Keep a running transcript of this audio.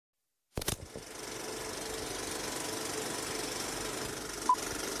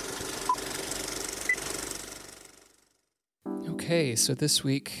Okay, so this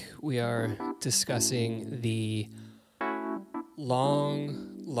week we are discussing the long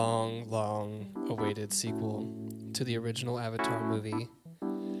awaited sequel to the original Avatar movie.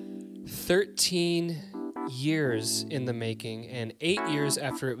 13 years in the making and 8 years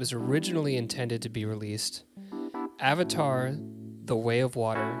after it was originally intended to be released, Avatar: The Way of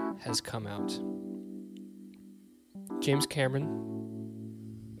Water has come out. James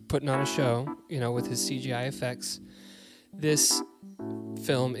Cameron putting on a show, with his CGI effects. This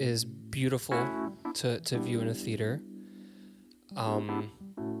film is beautiful to view in a theater.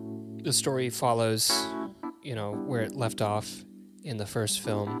 The story follows, where it left off in the first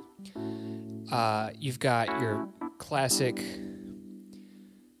film. You've got your classic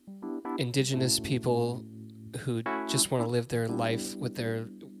indigenous people who just want to live their life with their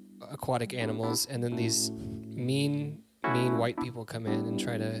aquatic animals, and then these mean white people come in and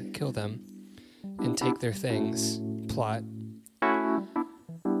try to kill them and take their things. Plot.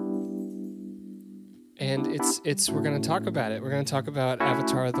 And we're going to talk about it. We're going to talk about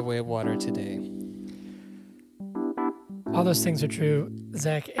Avatar: The Way of Water today. All those things are true,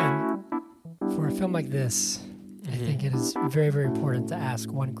 Zach, and for a film like this, I think it is very, very important to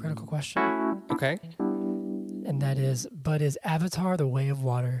ask one critical question. Okay. And that is, but is Avatar: The Way of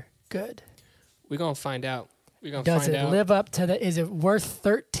Water good? We're going to find out. Does it live up to is it worth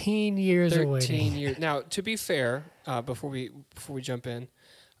 13 years of waiting? 13 years. Now, to be fair, before we jump in,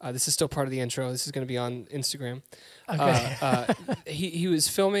 this is still part of the intro. This is going to be on Instagram. Okay. He was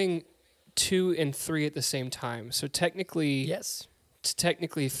filming 2 and 3 at the same time. So technically, yes.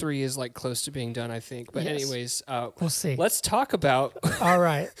 Technically 3 is like close to being done, I think. But yes. anyways, we'll see. Let's talk about. All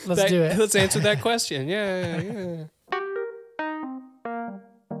right, let's do it. Let's answer that question. Yeah.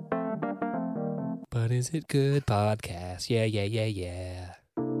 But is it good podcast? Yeah.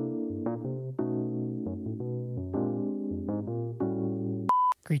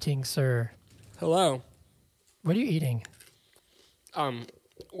 Greetings, sir. Hello. What are you eating?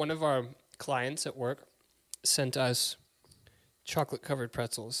 One of our clients at work sent us chocolate-covered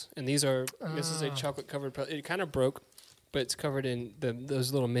pretzels, and this is a chocolate-covered pretzel. It kind of broke, but it's covered in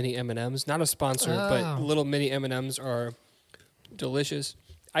those little mini M&Ms. Not a sponsor, but little mini M&Ms are delicious.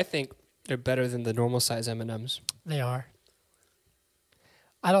 I think they're better than the normal size M&Ms. They are.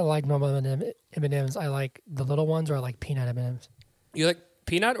 I don't like normal M&Ms. I like the little ones, or I like peanut M&Ms. You like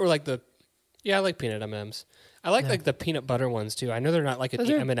peanut or like the? Yeah, I like peanut M&Ms. I like the peanut butter ones too. I know they're not like an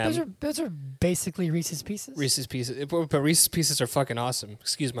M&M. Those are basically Reese's Pieces. Reese's Pieces, but Reese's Pieces are fucking awesome.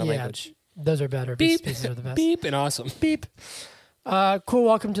 Excuse my language. Those are better. Beep. Reese's Pieces are the best. Beep and awesome. Beep. Cool.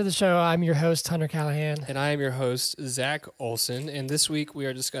 Welcome to the show. I'm your host, Hunter Callahan, and I am your host, Zach Olson. And this week we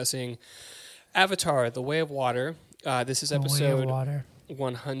are discussing Avatar: The Way of Water. This is episode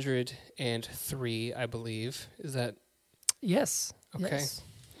 103, I believe. Is that? Yes. Okay. Yes.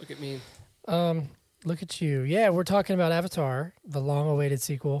 Look at me. Look at you. Yeah, we're talking about Avatar, the long-awaited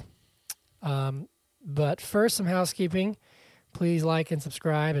sequel. But first, some housekeeping. Please like and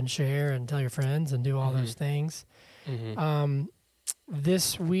subscribe and share and tell your friends and do all those things. Mm-hmm.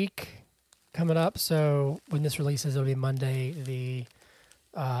 This week coming up, so when this releases, it'll be Monday the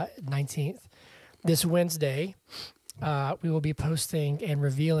 19th. This Wednesday, we will be posting and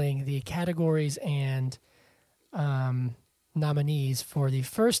revealing the categories and nominees for the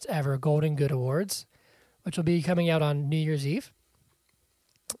first ever Golden Good Awards, which will be coming out on New Year's Eve.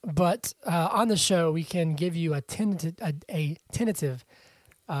 But on the show, we can give you a tentative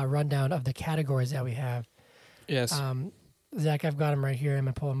rundown of the categories that we have. Yes. Zach, I've got them right here. I'm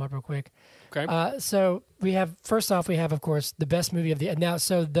going to pull them up real quick. Okay. So we have, first off, of course, the best movie of the... Now,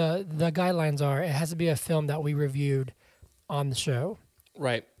 so the guidelines are, it has to be a film that we reviewed on the show.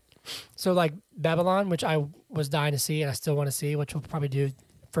 Right. So like Babylon, which I was dying to see and I still want to see, which we'll probably do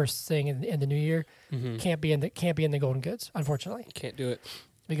first thing in the new year, can't be in the Golden Goods, unfortunately. Can't do it.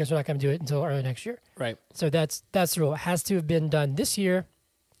 Because we're not going to do it until early next year. Right. So that's the rule. It has to have been done this year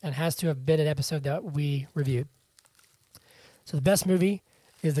and has to have been an episode that we reviewed. So the best movie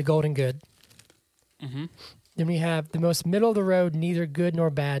is The Golden Good. Mm-hmm. Then we have the most middle of the road, neither good nor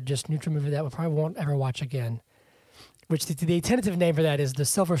bad, just neutral movie that we probably won't ever watch again. Which the tentative name for that is The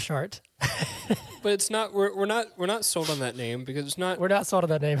Silver Shart. But it's not. We're not sold on that name because it's not. We're not sold on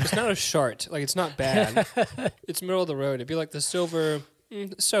that name. It's not a shart. Like it's not bad. It's middle of the road. It'd be like the silver.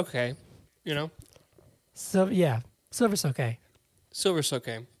 It's okay. So yeah, Silver's okay. Silver's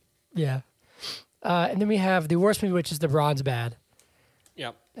okay. Yeah. And then we have the worst movie, which is The Bronze Bad.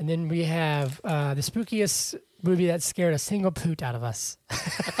 Yep. And then we have the spookiest movie that scared a single poot out of us. I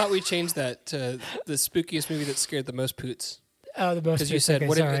thought we changed that to the spookiest movie that scared the most poots. Oh, the most. Because you poots. said, Okay,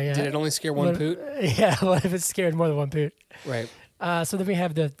 what sorry, if, yeah. did it only scare one What- poot? Yeah, what if it scared more than one poot? Right. So then we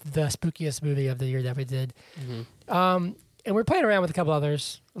have the spookiest movie of the year that we did. Mm-hmm. And we're playing around with a couple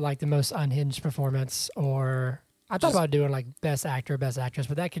others, like the most unhinged performance, or I thought Just- about doing like best actor, best actress,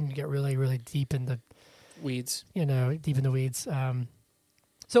 but that can get really, really deep in the, Weeds. deep in the weeds.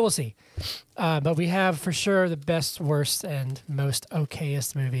 So we'll see. But we have for sure the best, worst, and most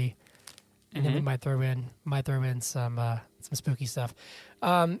okayest movie, and then we Mhm. might throw in some spooky stuff,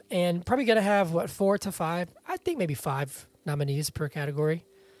 and probably gonna have 4 to 5. I think maybe 5 nominees per category.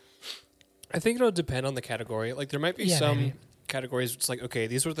 I think it'll depend on the category. Like there might be Yeah, some maybe. categories. It's like, okay,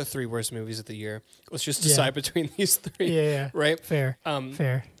 these were the 3 worst movies of the year. Let's just Yeah. decide between these 3. Yeah, Right. fair,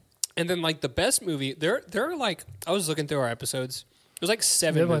 fair. And then like the best movie, there are like, I was looking through our episodes. There's like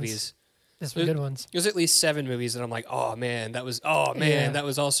 7 Good ones. movies. There's some good ones. There's at least 7 movies that I'm like, oh man, that was Yeah. that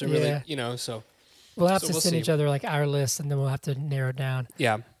was also really, Yeah. so We'll have So to we'll send see. each other like our list, and then we'll have to narrow it down.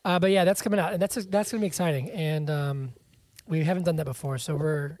 yeah. But yeah, that's coming out, and that's gonna be exciting. And we haven't done that before, so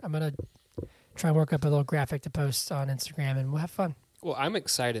I'm gonna try and work up a little graphic to post on Instagram, and we'll have fun. Well, I'm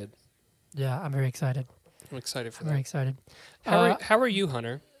excited. Yeah, I'm very excited. I'm excited for I'm very that. excited. How are you,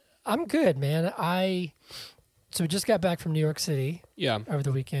 Hunter? I'm good, man. So we just got back from New York City Yeah. over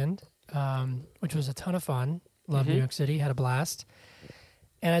the weekend, which was a ton of fun. Love New York City, had a blast.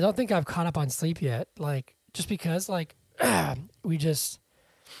 And I don't think I've caught up on sleep yet. Like, just because, like,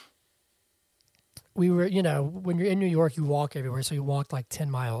 we were, when you're in New York, you walk everywhere. So you walked like 10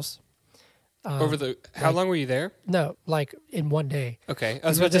 miles. How long were you there? No, like in one day. Okay. I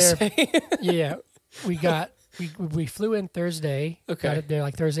was We were about to say. Yeah. We flew in Thursday. Okay. Got it there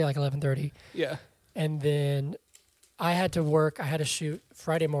like Thursday, like 11:30. Yeah. And then I had to shoot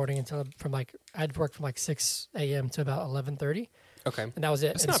Friday morning I had to work from like 6 a.m. to about 11:30. Okay. And that was it.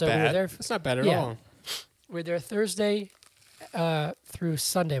 That's and not so bad. we were there. That's not bad at Yeah. all. We were there Thursday through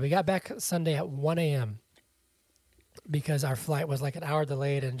Sunday. We got back Sunday at 1 a.m. because our flight was like an hour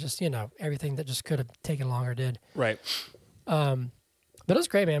delayed, and just, everything that just could have taken longer did. Right. But it was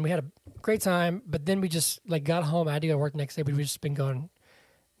great, man. We had a great time, but then we just like got home. I had to go to work the next day, but we've just been going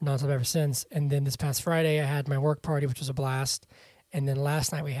nonstop ever since. And then this past Friday, I had my work party, which was a blast. And then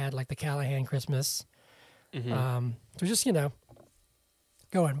last night we had like the Callahan Christmas. So just,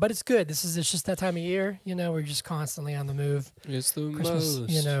 going. But it's good. It's just that time of year, we're just constantly on the move. It's the Christmas,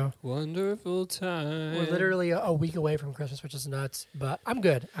 most wonderful time. We're literally a week away from Christmas, which is nuts. But I'm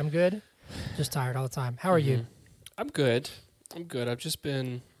good. Just tired all the time. How are you? I'm good. I've just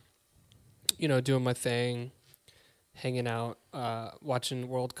been, doing my thing, hanging out, watching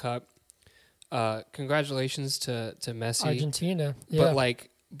World Cup. Congratulations to Messi. Argentina. Yeah.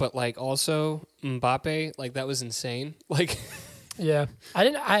 But also Mbappe, like that was insane. Like Yeah,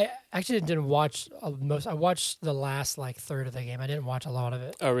 I actually didn't watch most. I watched the last like third of the game. I didn't watch a lot of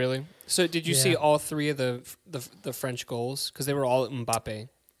it. Oh, really? So did you see Yeah. all 3 of the French goals? Because they were all Mbappe.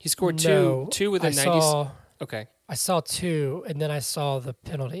 He scored No, two within I 90. saw, Okay, I saw 2, and then I saw the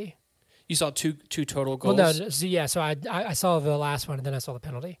penalty. you saw two total goals. Well, no, so I saw the last one, and then I saw the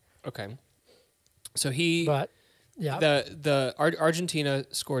penalty. Okay, so he But yeah, the Argentina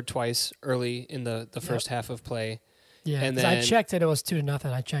scored twice early in the first half of play. yeah. and 'Cause I then- checked it. It was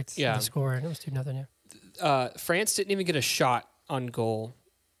 2-0. I checked Yeah. the score, and it was 2-0. Yeah. France didn't even get a shot on goal,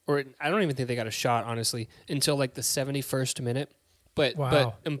 or I don't even think they got a shot honestly until like the 71st minute. But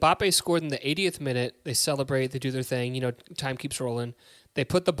Wow. Mbappe scored in the 80th minute. They celebrate. They do their thing. Time keeps rolling. They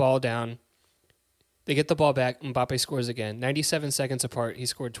put the ball down. They get the ball back. Mbappe scores again. 97 seconds apart. He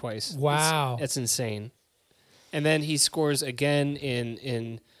scored twice. Wow. It's insane. And then he scores again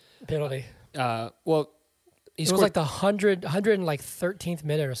in Penalty. he It was scored like the 113th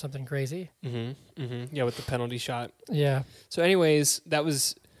minute or something crazy. yeah, with the penalty shot. Yeah. So, anyways, that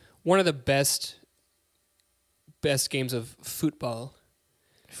was one of the best games of football,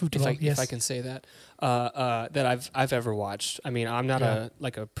 Football, if I can say that, that I've ever watched. I mean, I'm not a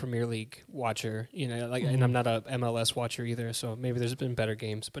Premier League watcher, and I'm not a MLS watcher either. So maybe there's been better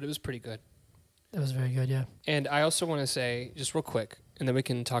games, but it was pretty good. It was very good, yeah. And I also want to say, just real quick, and then we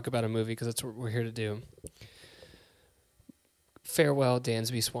can talk about a movie because that's what we're here to do. Farewell,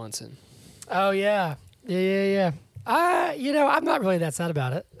 Dansby Swanson. Oh, yeah. Yeah. I'm not really that sad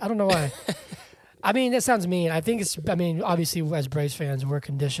about it. I don't know why. I mean, that sounds mean. Obviously, as Braves fans, we're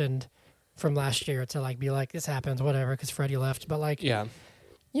conditioned from last year to, like, be like, this happens, whatever, because Freddie left. But, like, Yeah.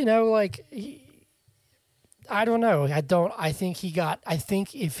 I don't know. I think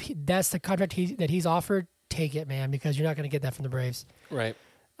if that's the contract that he's offered, take it, man, because you're not going to get that from the Braves. Right.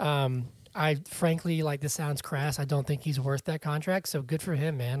 I frankly, like, this sounds crass. I don't think he's worth that contract. So good for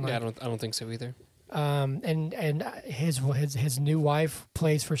him, man. Like, Yeah, I don't think so either. And his new wife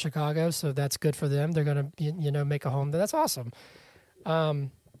plays for Chicago, so that's good for them. They're gonna make a home there. That's awesome.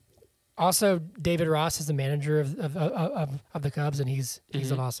 Also, David Ross is the manager of the Cubs, and he's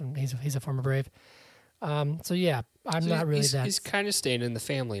an awesome. He's a former Brave. So yeah, I'm not really that. He's kind of staying in the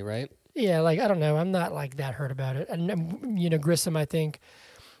family, right? Yeah, like I don't know. I'm not like that hurt about it. And Grissom, I think,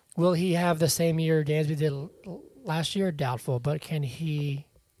 will he have the same year Dansby did last year? Doubtful, but can he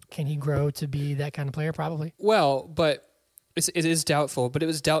grow to be that kind of player? Probably. Well, but it is doubtful. But it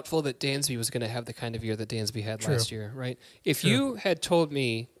was doubtful that Dansby was going to have the kind of year that Dansby had last year, right? If you had told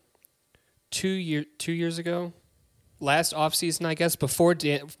me 2 years ago, last offseason, I guess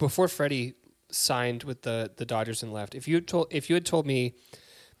before Freddie signed with the Dodgers and left, if you had told me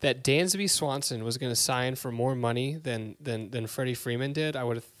that Dansby Swanson was going to sign for more money than Freddie Freeman did, I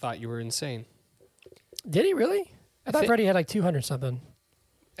would have thought you were insane. Did he really? I thought Freddie had like 200 something.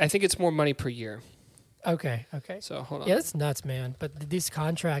 I think it's more money per year. Okay. So hold on. Yeah, that's nuts, man. But these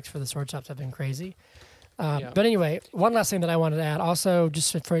contracts for the shortstops have been crazy. But anyway, one last thing that I wanted to add, also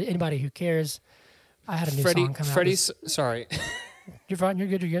just for anybody who cares, I had a new song come out. Sorry. You're fine. You're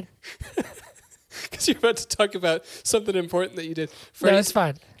good. Because you're about to talk about something important that you did. No, that's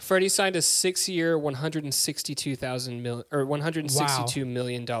fine. Freddie signed a 6-year, $162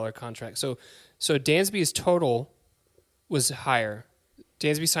 million contract. So Dansby's total was higher.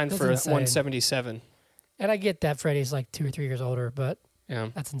 Dansby signed for insane. 177. And I get that Freddie's like 2 or 3 years older, but yeah,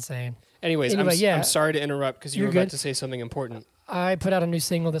 that's insane. Anyways, I'm sorry to interrupt because you were about to say something important. I put out a new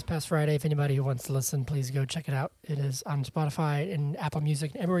single this past Friday. If anybody who wants to listen, please go check it out. It is on Spotify and Apple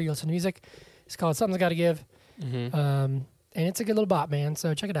Music and everywhere you listen to music. It's called Something's Gotta Give. Mm-hmm. And it's a good little bop, man.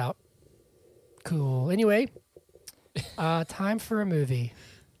 So check it out. Cool. Anyway, time for a movie.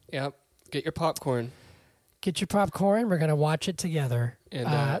 Yep. Get your popcorn. Get your popcorn. We're going to watch it together. And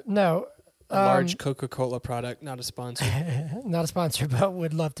a large Coca-Cola product, not a sponsor. Not a sponsor, but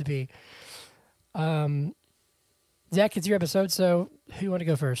would love to be. Zach, it's your episode, so who want to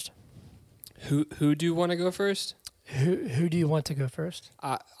go first? Who do you want to go first? Who do you want to go first?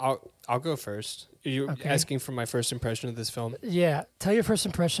 I'll go first. You're asking for my first impression of this film? Yeah. Tell your first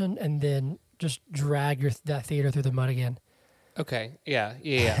impression and then just drag that theater through the mud again. Okay. Yeah.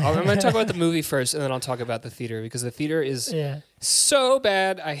 I'm going to talk about the movie first, and then I'll talk about the theater because the theater is so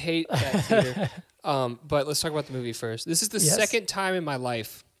bad. I hate that theater. But let's talk about the movie first. This is the second time in my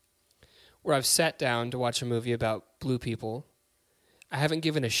life where I've sat down to watch a movie about blue people. I haven't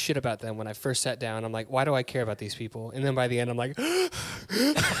given a shit about them when I first sat down. I'm like, why do I care about these people? And then by the end, I'm like,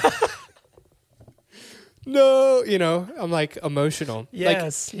 no, I'm like emotional.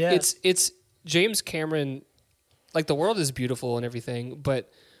 Yes, like, it's James Cameron. Like the world is beautiful and everything,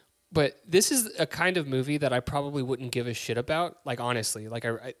 but this is a kind of movie that I probably wouldn't give a shit about. Like honestly, like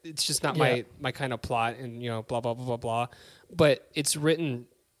it's just not my kind of plot, and blah blah blah blah blah. But it's written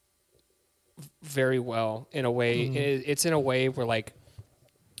very well in a way. It's in a way where like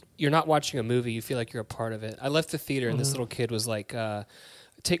you're not watching a movie; you feel like you're a part of it. I left the theater, and this little kid was like,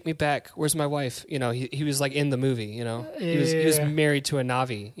 "Take me back. Where's my wife?" He was like in the movie. He was married to a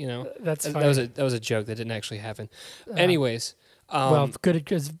Navi. That's funny. That was a joke that didn't actually happen. Anyways,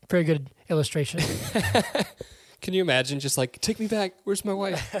 good, very good illustration. Can you imagine just like, take me back? Where's my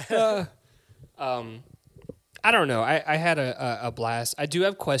wife? I don't know. I had a blast. I do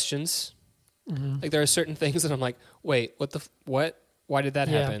have questions. Mm-hmm. Like there are certain things that I'm like, wait, what? Why did that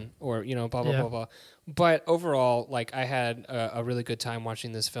happen? Or blah blah blah blah. But overall, like I had a really good time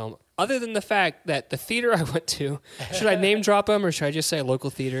watching this film. Other than the fact that the theater I went to, should I name drop them or should I just say a local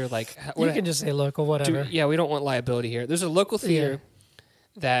theater? Like you can just say local, whatever. We don't want liability here. There's a local theater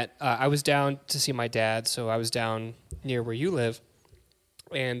that I was down to see my dad, so I was down near where you live,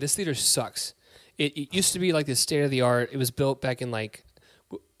 and this theater sucks. It used to be like this state of the art. It was built back in like,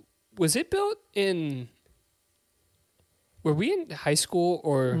 was it built in? Were we in high school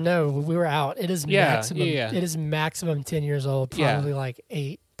or no? We were out. It is maximum. Yeah. It is maximum 10 years old. Probably like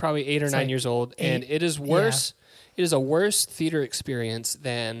 8. Probably 8 or 9 years old, and it is worse. Yeah. It is a worse theater experience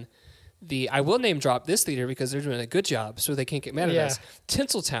than the. I will name drop this theater because they're doing a good job, so they can't get mad at us.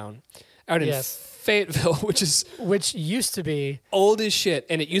 Tinseltown, out in Fayetteville, which used to be old as shit,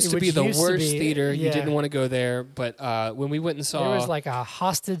 and it used to be the worst theater. You didn't want to go there, but when we went and saw, there was like a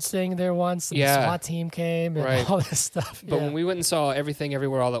hostage thing there once. And the SWAT team came and all this stuff. But when we went and saw Everything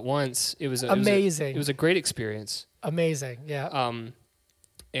Everywhere All at Once, it was amazing. It was a great experience. Amazing, yeah.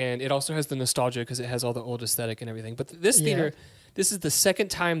 And it also has the nostalgia because it has all the old aesthetic and everything. But this theater, this is the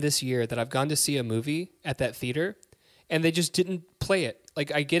second time this year that I've gone to see a movie at that theater, and they just didn't play it.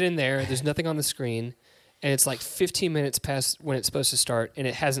 Like I get in there, there's nothing on the screen, and it's like 15 minutes past when it's supposed to start, and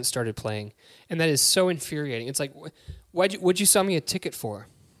it hasn't started playing, and that is so infuriating. It's like, what'd you sell me a ticket for?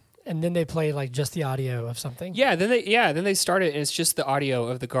 And then they play like just the audio of something. Yeah, then they start it, and it's just the audio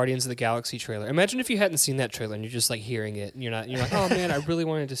of the Guardians of the Galaxy trailer. Imagine if you hadn't seen that trailer and you're just like hearing it, and you're like, oh man, I really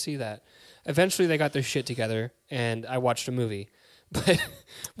wanted to see that. Eventually, they got their shit together, and I watched a movie. But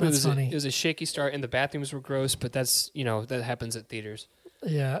That's funny. It was a shaky start, and the bathrooms were gross. But that's that happens at theaters.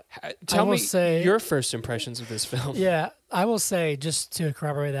 Yeah. Tell me your first impressions of this film. Yeah, I will say, just to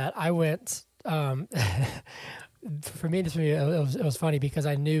corroborate that, I went. For me, this movie it was funny because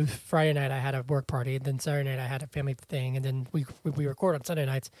I knew Friday night I had a work party, and then Saturday night I had a family thing, and then we record on Sunday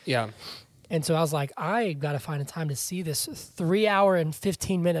nights. Yeah. And so I was like, I got to find a time to see this 3 hour and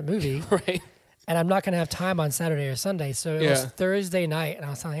 15-minute movie. Right. And I'm not going to have time on Saturday or Sunday. So it was Thursday night, and I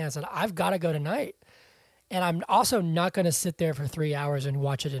was telling him, I said, I've got to go tonight. And I'm also not going to sit there for 3 hours and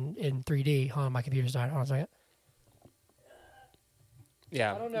watch it in 3D. Hold on, my computer's dying. Hold on a second.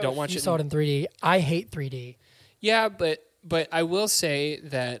 Yeah. I don't know don't if watch you it. saw it in 3D. I hate 3D. Yeah, but I will say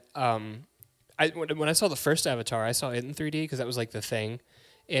that when I saw the first Avatar, I saw it in 3D because that was like the thing.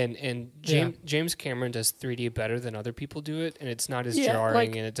 And James Cameron does 3D better than other people do it, and it's not as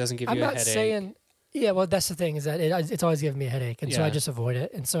jarring, and it doesn't give you a headache. Saying, yeah, well, that's the thing is that it's always given me a headache, and so I just avoid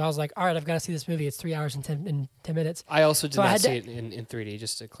it. And so I was like, all right, I've got to see this movie. It's 3 hours and 10 minutes. I also did not see it in 3D,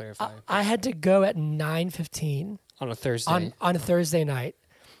 just to clarify. I had to go at 9:15 on a Thursday. On a Thursday night.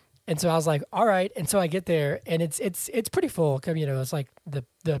 And so I was like, all right. And so I get there, and it's pretty full. It's like the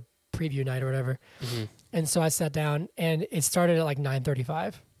preview night or whatever. Mm-hmm. And so I sat down, and it started at like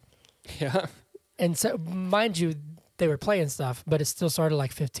 9:35. Yeah. And so, mind you, they were playing stuff, but it still started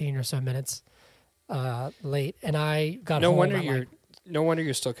like 15 or so minutes late. And I got home. No wonder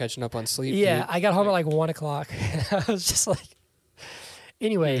you're still catching up on sleep. Yeah, I got home at like 1 o'clock. I was just like,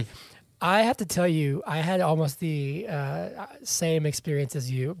 anyway. I have to tell you, I had almost the same experience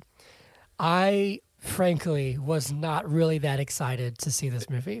as you. I, frankly, was not really that excited to see this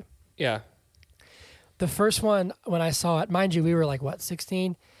movie. Yeah. The first one, when I saw it, mind you, we were like,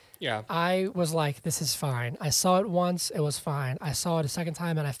 16? Yeah. I was like, this is fine. I saw it once, it was fine. I saw it a second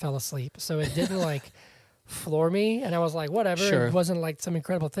time, and I fell asleep. So it didn't, floor me, and I was like, whatever. Sure. It wasn't like some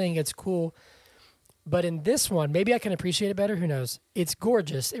incredible thing. It's cool. But in this one, maybe I can appreciate it better. Who knows? It's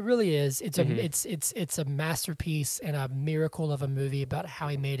gorgeous. It really is. It's a masterpiece and a miracle of a movie about how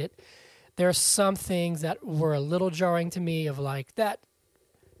he made it. There are some things that were a little jarring to me of like, that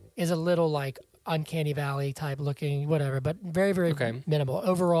is a little like Uncanny Valley type looking, whatever, but very, very minimal.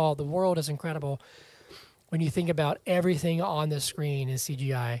 Overall, the world is incredible. When you think about everything on the screen is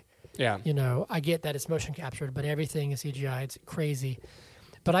CGI. Yeah. I get that it's motion captured, but everything is CGI. It's crazy.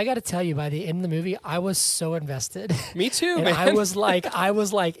 But I got to tell you, by the end of the movie, I was so invested. Me too, and man. I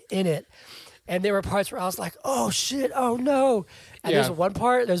was like in it. And there were parts where I was like, oh shit, oh no. And there's one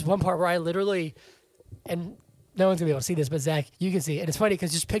part where I literally, and no one's gonna be able to see this, but Zach, you can see it. And it's funny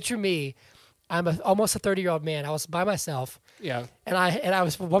because just picture me. I'm almost a 30-year-old man. I was by myself. Yeah. And I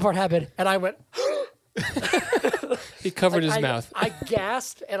was, one part happened, and I went. He covered his mouth. I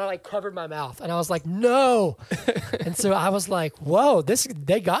gasped and I covered my mouth, and I was like, no. And so I was like, whoa,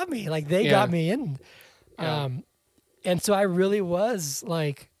 they got me. Like they got me in. Yeah. And so I really was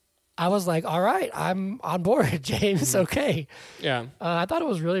like, I was like, all right, I'm on board, James. Mm-hmm. Okay. Yeah. I thought it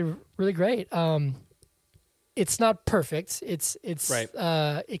was really, really great. It's not perfect. It's right.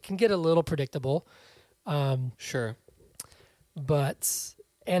 It can get a little predictable. Sure. But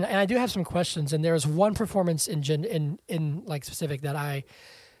and I do have some questions. And there was one performance in like specific that I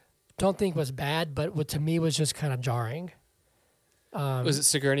don't think was bad, but to me was just kind of jarring. Was it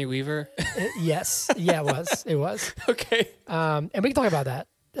Sigourney Weaver? Yes. Yeah, it was. It was. Okay. And we can talk about that.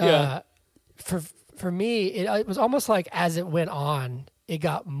 Yeah. For me, it was almost like as it went on, it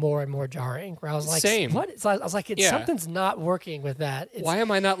got more and more jarring. Where I was like, Same. What? I was like, something's not working with that. Why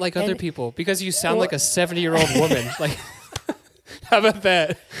am I not like other people? Because you sound like a 70-year-old woman. Like, how about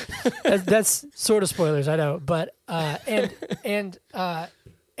that? That's sort of spoilers, I know. But and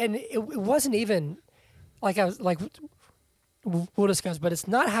it wasn't even like I was like. We'll discuss, but it's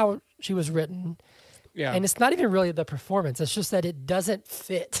not how she was written. Yeah. And it's not even really the performance. It's just that it doesn't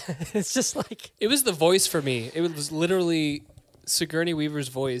fit. It's just like... It was the voice for me. It was literally Sigourney Weaver's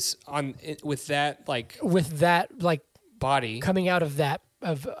voice with that, like... With that, like... Body. Coming out of that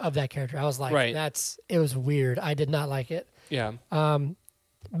of that character. I was like, right. It was weird. I did not like it. Yeah.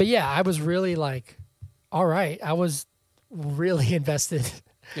 But yeah, I was really like, all right. I was really invested...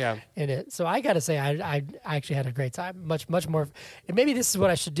 Yeah, in it. So I got to say, I actually had a great time. Much more. And maybe this is what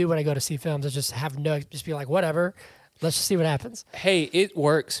I should do when I go to see films. Is just be like, whatever. Let's just see what happens. Hey, it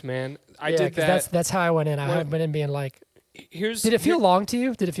works, man. I did 'cause that. That's how I went in. I Well, went in being like, Here's did it feel long to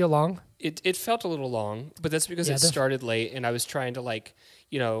you? Did it feel long? It felt a little long, but that's because Yeah, it started late, and I was trying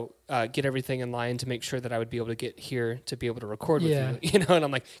to get everything in line to make sure that I would be able to get here to be able to record with Yeah. you. And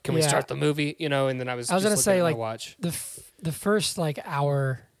I'm like, can we Yeah. start the movie? And then I was gonna just say, looking at like, my watch. The first like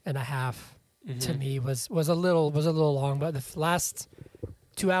hour and a half to me was a little long, but the last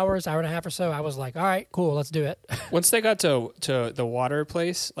 2 hours, hour and a half or so, I was like, all right, cool, let's do it. Once they got to the water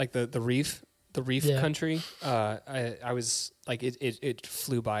place, like the reef Yeah. country, I was like, it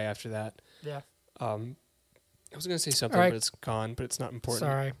flew by after that. Yeah. I was gonna say something, All right. but it's gone. But it's not important.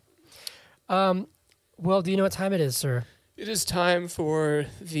 Sorry. Well, do you know what time it is, sir? It is time for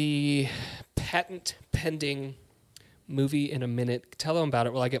the patent pending movie in a minute. Tell them about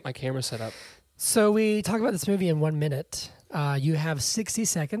it while I get my camera set up. So we talk about this movie in 1 minute. You have 60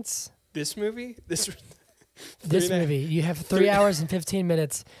 seconds. This movie? This Movie. You have 3 hours and 15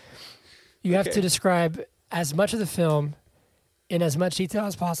 minutes. You have Okay. to describe as much of the film in as much detail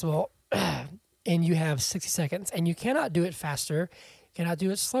as possible. And you have 60 seconds. And you cannot do it faster. You cannot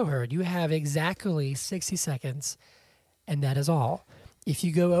do it slower. You have exactly 60 seconds. And that is all. If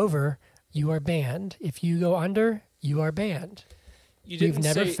you go over, you are banned. If you go under, you are banned. We've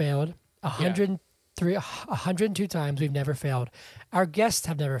never failed. 102 times we've never failed. Our guests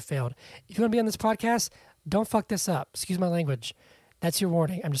have never failed. If you want to be on this podcast, don't fuck this up. Excuse my language. That's your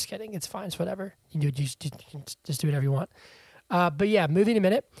warning. I'm just kidding. It's fine. It's whatever. You can just do whatever you want. But yeah, movie in a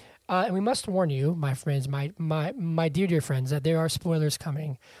minute. And we must warn you, my friends, my dear friends, that there are spoilers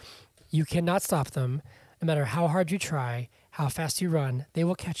coming. You cannot stop them. No matter how hard you try, how fast you run, they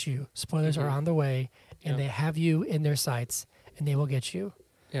will catch you. Spoilers are on the way, and they have you in their sights, and they will get you.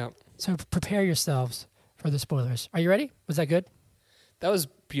 Yeah. So prepare yourselves for the spoilers. Are you ready? Was that good? That was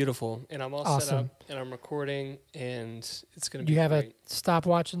beautiful, and I'm all set Awesome. up, and I'm recording, and it's gonna Do be you have great. a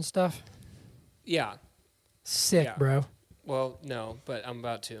stopwatch and stuff? Yeah. Sick, Yeah. bro. Well, no, but I'm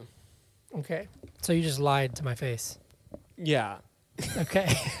about to. Okay. So you just lied to my face. Yeah.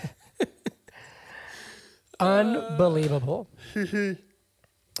 Okay. Unbelievable.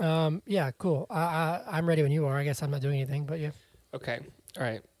 Yeah, cool. I'm ready when you are. I guess I'm not doing anything, but yeah. Okay. All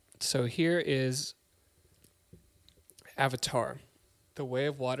right. So here is Avatar, The Way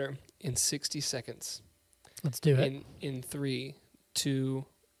of Water in 60 seconds. Let's do it. In 3, 2,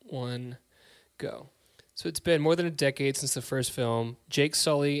 1, go. So it's been more than a decade since the first film. Jake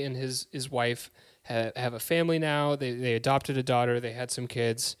Sully and his wife have a family now. They adopted a daughter. They had some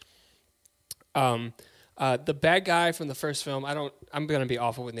kids. The bad guy from the first film, I'm going to be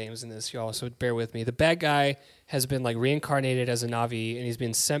awful with names in this, y'all, so bear with me. The bad guy has been like reincarnated as a Na'vi, and he's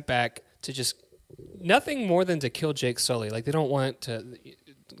been sent back to just nothing more than to kill Jake Sully. Like, they don't want to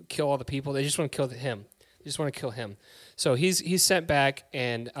kill all the people. They just want to kill him. They just want to kill him. So he's sent back,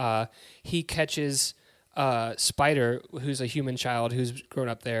 and he catches Spider, who's a human child who's grown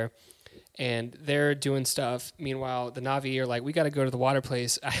up there, and they're doing stuff. Meanwhile, the Na'vi are like, we got to go to the water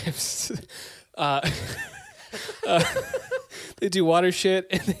place. They do water shit,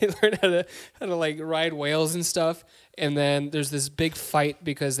 and they learn how to like ride whales and stuff. And then there's this big fight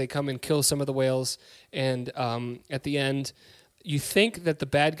because they come and kill some of the whales. And at the end, you think that the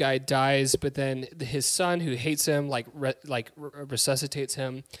bad guy dies, but then his son, who hates him, resuscitates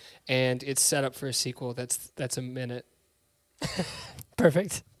him, and it's set up for a sequel. That's a minute.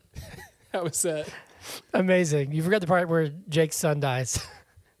 Perfect. How was that? Amazing. You forgot the part where Jake's son dies.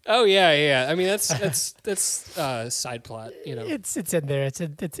 Oh yeah. I mean that's side plot. It's in there.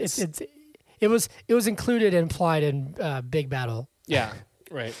 It was included and implied in Big Battle. Yeah.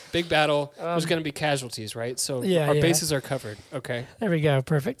 Right. Big battle. There's going to be casualties, right? So our bases are covered. Okay. There we go.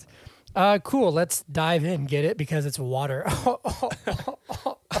 Perfect. Cool. Let's dive in. Get it? Because it's water.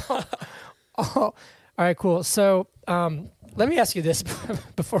 All right, cool. So let me ask you this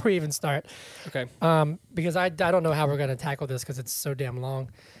before we even start. Okay. Because I don't know how we're going to tackle this because it's so damn long.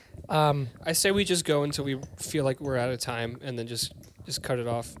 I say we just go until we feel like we're out of time, and then just cut it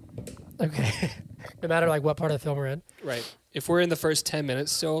off. Okay. No matter like what part of the film we're in. Right. If we're in the first 10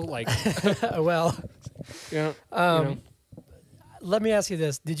 minutes still, like, Well, yeah. let me ask you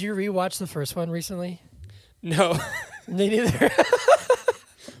this. Did you rewatch the first one recently? No. Me neither.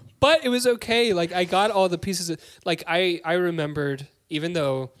 But it was okay. Like, I got all the pieces. I remembered, even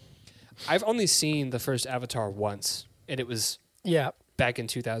though I've only seen the first Avatar once, and it was Yeah. back in It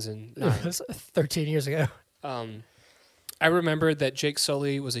 2009. was 13 years ago. I remembered that Jake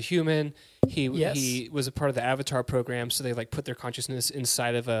Sully was a human. Yes. He was a part of the Avatar program, so they like put their consciousness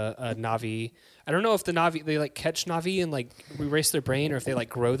inside of a Na'vi. I don't know if the Na'vi, they like catch Na'vi and like erase their brain, or if they like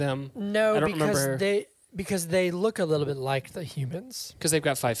grow them. No, I don't because remember. because they look a little bit like the humans. Because they've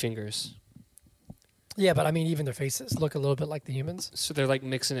got 5 fingers. Yeah, but I mean, even their faces look a little bit like the humans. So they're like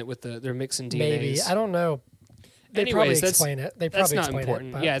mixing it with they're mixing DNAs. Maybe. I don't know. They Anyways, probably that's- explain it. They That's probably not explain important.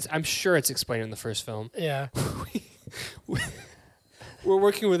 it. but- Yeah, I'm sure it's explained in the first film. Yeah. We're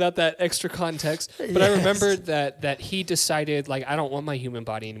working without that extra context. But I Yes. remembered that he decided, like, I don't want my human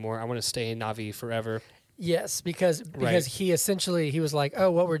body anymore. I want to stay in Na'vi forever. Yes, because Right. he was like,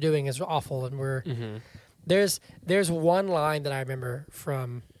 oh, what we're doing is awful, and we're Mm-hmm. there's one line that I remember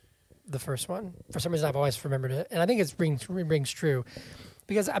from the first one. For some reason, I've always remembered it, and I think it rings true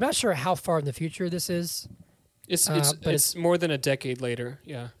because I'm not sure how far in the future this is. It's but it's more than a decade later.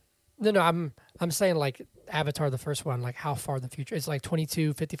 Yeah. No, I'm saying like Avatar, the first one, like how far in the future? It's like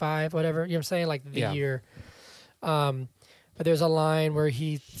 2255, whatever. You know what I'm saying? Like the Yeah. year. But there's a line where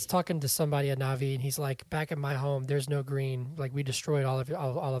he's talking to somebody at Na'vi, and he's like, "Back in my home, there's no green. Like we destroyed all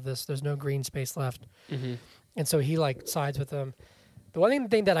of this. There's no green space left." Mm-hmm. And so he like sides with them. The one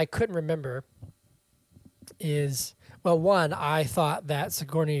thing that I couldn't remember is, well, one, I thought that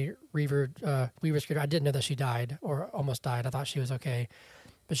Sigourney Weaver's character, I didn't know that she died or almost died. I thought she was okay,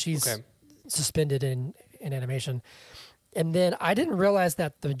 but she's Okay. suspended in animation. And then I didn't realize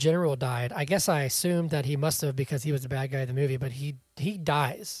that the general died. I guess I assumed that he must have because he was the bad guy in the movie, but he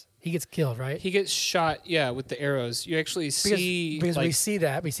dies. He gets killed, right? He gets shot, yeah, with the arrows. You actually see because like, we see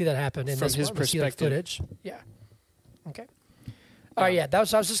that happen in from this his one. We see, like, perspective. footage. Yeah. Okay. All right. Yeah. I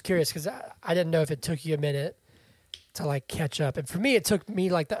was just curious because I didn't know if it took you a minute to like catch up, and for me, it took me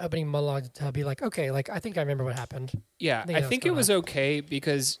like the opening monologue to be like, okay, like I think I remember what happened. Yeah, think I that's think it going was okay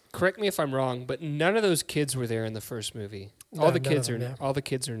because correct me if I'm wrong, but none of those kids were there in the first movie. No, all the none of kids are them, yeah. all the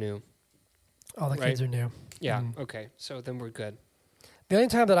kids are new. All the kids Right. are new. Yeah, Mhm. okay. So then we're good. The only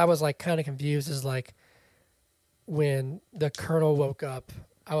time that I was like kind of confused is like when the colonel woke up.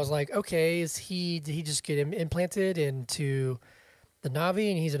 I was like, okay, did he just get him implanted into the Na'vi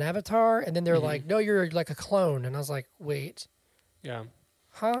and he's an avatar? And then they're Mhm. like, no, you're like a clone. And I was like, wait, Yeah.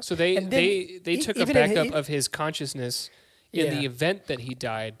 huh? So they And then they took a even in backup he- of his consciousness in the Yeah. event that he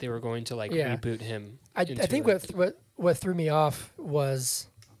died. They were going to like Yeah. reboot him. I into, think like, what threw me off was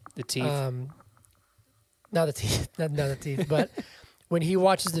the teeth. not the teeth, not the teeth, but when he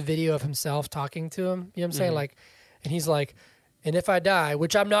watches the video of himself talking to him, you know what I'm saying? Mhm. Like, and he's like, and if I die,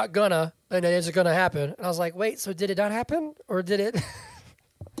 which I'm not gonna, and it isn't gonna happen. And I was like, wait, so did it not happen, or did it?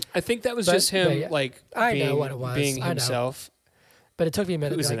 I think that was but- just him, but yeah. like I know being, what it was. being I know. himself. But it took me a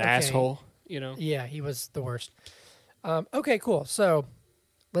minute. He to was be an like, okay. asshole, you know. Yeah, he was the worst. Okay, cool. So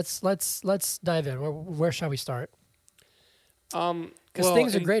let's dive in. Where shall we start? Because Well,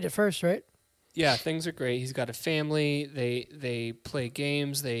 things are and- great at first, right? Yeah, things are great. He's got a family. They play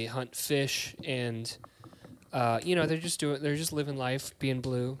games. They hunt fish, and they're just living life, being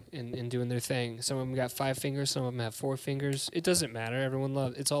blue and doing their thing. Some of them got 5 fingers. Some of them have 4 fingers. It doesn't matter. Everyone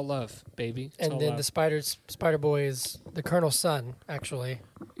loves. It's all love, baby. It's And all then love. the Spider Boy is the Colonel's son, actually,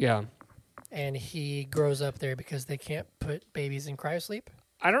 Yeah, and he grows up there because they can't put babies in cryosleep.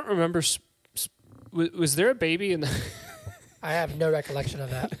 I don't remember. Was there a baby in the? I have no recollection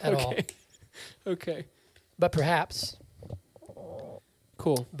of that at all. Okay. Okay. But perhaps.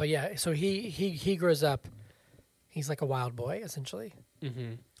 Cool. But yeah, so he grows up. He's like a wild boy, essentially.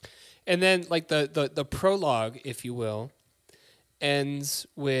 Mm-hmm. And then, like the prologue, if you will, ends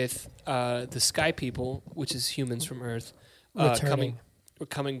with the Sky People, which is humans from Earth, Returning.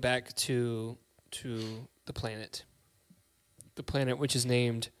 coming back to the planet. The planet which is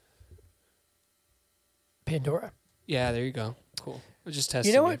named. Pandora. Yeah, there you go. Cool. I just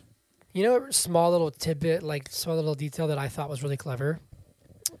tested. You know what? You know what? Small little tidbit, like small little detail that I thought was really clever,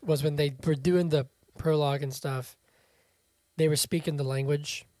 was when they were doing the prologue and stuff. They were speaking the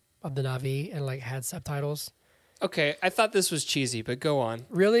language of the Na'vi and like had subtitles. Okay, I thought this was cheesy, but go on.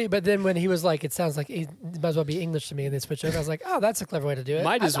 Really? But then when he was like, it sounds like it might as well be English to me, and they switch over, I was like, oh, that's a clever way to do it.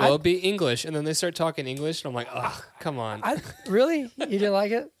 Might as well be English, and then they start talking English, and I'm like, ugh, come on. Really? You didn't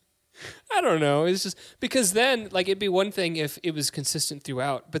like it? I don't know. It's just because then, like, it'd be one thing if it was consistent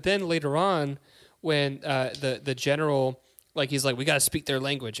throughout, but then later on, when the general, like, he's like, we got to speak their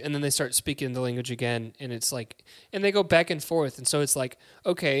language, and then they start speaking the language again, and it's like, and they go back and forth, and so it's like,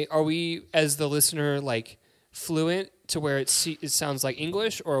 okay, are we as the listener like fluent to where it sounds like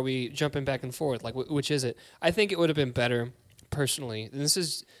English, or are we jumping back and forth? Like, which is it? I think it would have been better, personally. And this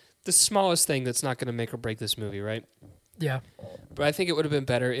is the smallest thing that's not going to make or break this movie, right? Yeah. But I think it would have been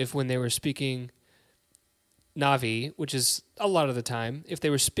better if when they were speaking Na'vi, which is a lot of the time, if they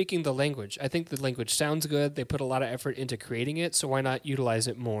were speaking the language. I think the language sounds good. They put a lot of effort into creating it, so why not utilize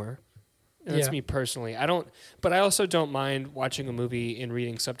it more? And that's Yeah. me personally. But I also don't mind watching a movie and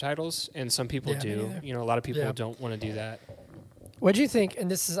reading subtitles, and some people Yeah, me do. neither. You know, a lot of people Yeah. don't want to do that. What do you think?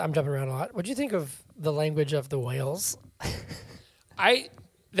 And I'm jumping around a lot. What do you think of the language of the whales?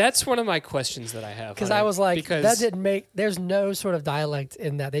 That's one of my questions that I have. Because Hunter, I was like, because that didn't make. There's no sort of dialect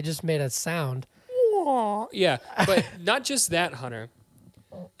in that. They just made a sound. yeah, but not just that, Hunter.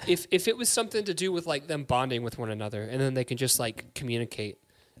 If it was something to do with like them bonding with one another, and then they can just like communicate,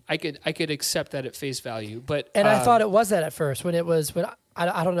 I could accept that at face value. But And I thought it was that at first when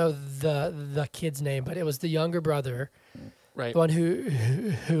I don't know the kid's name, but it was the younger brother, right. the one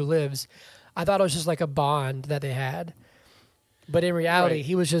who lives. I thought it was just like a bond that they had, but in reality, Right.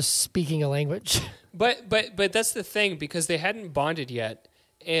 he was just speaking a language. But that's the thing, because they hadn't bonded yet,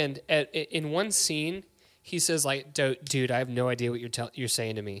 and in one scene he says like, "Dude, I have no idea what you're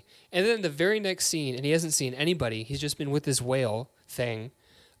saying to me." And then the very next scene, and he hasn't seen anybody. He's just been with this whale thing.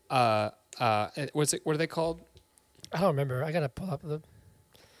 What are they called? I don't remember. I gotta pull up the.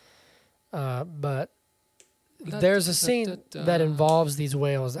 But there's a scene that involves these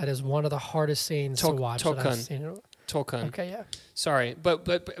whales that is one of the hardest scenes to watch. That I've seen. Tolkien. Okay, yeah. Sorry, but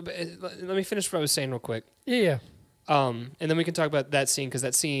let me finish what I was saying real quick. Yeah. And then we can talk about that scene, because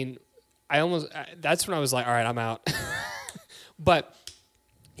that scene, that's when I was like, all right, I'm out. But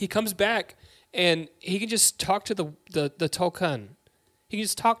he comes back and he can just talk to the Tolkien. He can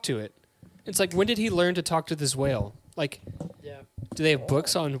just talk to it. It's like, when did he learn to talk to this whale? Like, Yeah. do they have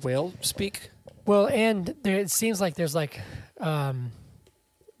books on whale speak? Well, and it seems like there's like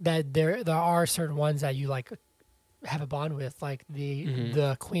that there are certain ones that you like have a bond with, like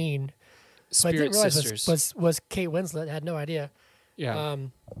the Queen. So I Spirit didn't realize sisters. was Kate Winslet. I had no idea. Yeah.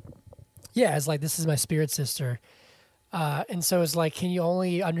 Yeah, it's like, this is my spirit sister. And so it's like, can you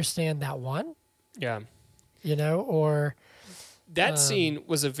only understand that one? Yeah. You know, or That scene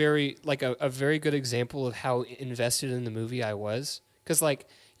was a very good example of how invested in the movie I was. Because, like,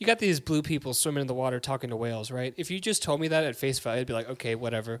 you got these blue people swimming in the water talking to whales, right? If you just told me that at face value, I'd be like, okay,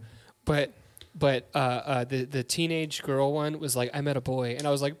 whatever. But the teenage girl one was like, I met a boy. And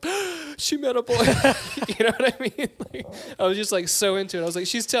I was like, she met a boy. You know what I mean? Like, I was just, like, so into it. I was like,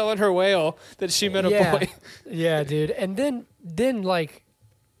 she's telling her whale that she met a boy. Yeah, dude. And then like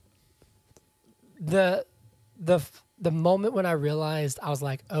the moment when I realized, I was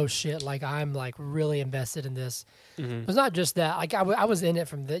like, oh shit, like I'm like really invested in this. Mm-hmm. It was not just that, like I was in it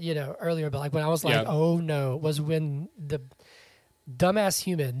from the earlier, but like when I was like, Yeah. oh no, was when the dumbass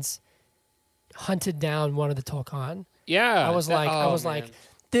humans hunted down one of the Tolkien. Yeah. I was like,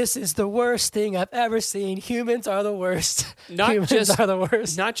 this is the worst thing I've ever seen. Humans are the worst. Not Humans just- are the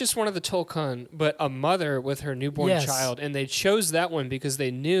worst. Not just one of the Tolkien, but a mother with her newborn Yes. child. And they chose that one because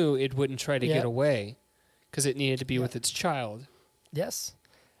they knew it wouldn't try to Yeah. get away, because it needed to be Yeah. with its child. Yes.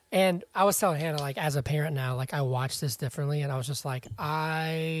 And I was telling Hannah, like, as a parent now, like, I watch this differently, and I was just like,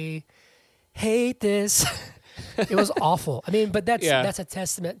 I hate this. It was awful. I mean, but that's a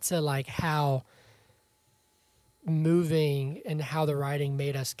testament to, like, how moving and how the writing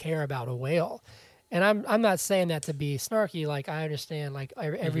made us care about a whale. And I'm not saying that to be snarky. Like, I understand, like,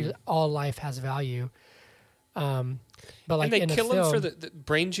 all life has value. But like, and they in kill a film, them for the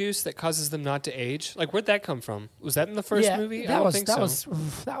brain juice that causes them not to age. Like, where'd that come from? Was that in the first movie? I don't think so.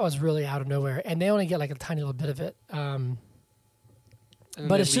 That was really out of nowhere, and they only get like a tiny little bit of it. And then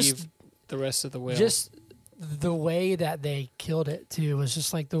but they it's just leave the rest of the whale. just the way that they killed it too was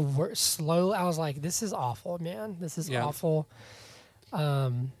just like the worst. Slow. I was like, this is awful, man. This is awful.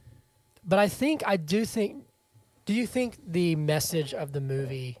 But I do think. Do you think the message of the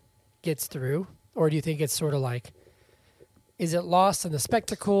movie gets through, or do you think it's sort of like? Is it lost in the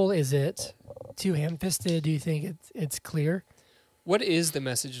spectacle? Is it too ham-fisted? Do you think it's clear? What is the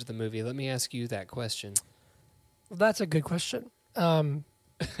message of the movie? Let me ask you that question. Well, that's a good question.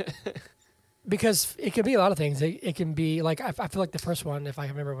 Because it can be a lot of things. It can be like, I feel like the first one, if I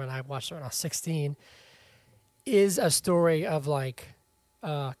remember when I watched it when I was 16, is a story of like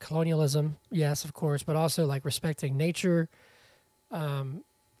colonialism, yes, of course, but also like respecting nature and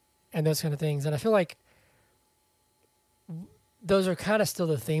those kind of things. And I feel like those are kind of still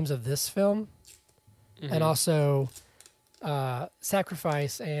the themes of this film. Mm-hmm. And also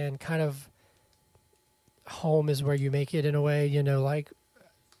sacrifice and kind of home is where you make it in a way, like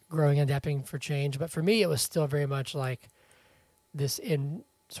growing and adapting for change. But for me, it was still very much like this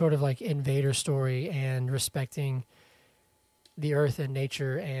sort of like invader story and respecting the earth and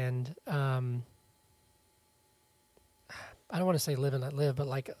nature and I don't want to say live and let live, but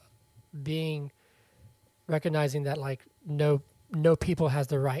like recognizing that like no people has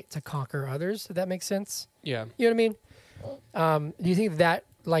the right to conquer others, if that makes sense. Yeah. You know what I mean? Do you think that,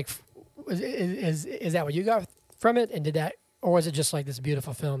 like, is that what you got from it? And or was it just like this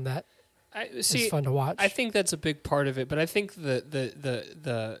beautiful film that is fun to watch? I think that's a big part of it, but I think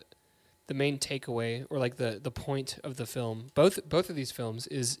the main takeaway, or like the point of the film, both of these films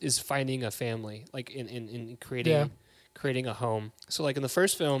is finding a family, like in creating a home. So like in the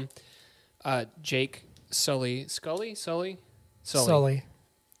first film, Jake Sully,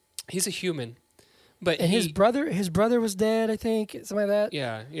 he's a human, but his brother was dead, I think, something like that.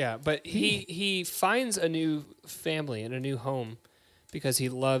 Yeah. But he finds a new family and a new home because he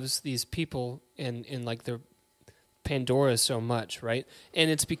loves these people and like their Pandora so much, right?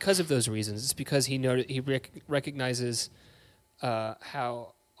 And it's because of those reasons. It's because he recognizes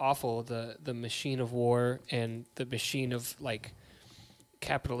how awful the machine of war and the machine of like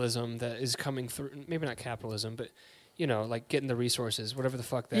capitalism that is coming through. Maybe not capitalism, but like getting the resources, whatever the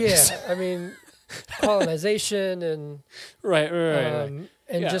fuck that is. I mean, colonization and right. And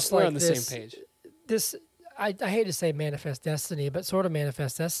just we're like on the same page. This, I hate to say manifest destiny, but sort of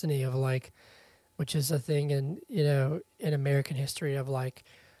manifest destiny of like, which is a thing in American history of like,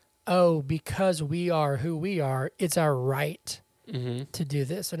 oh, because we are who we are, it's our right to do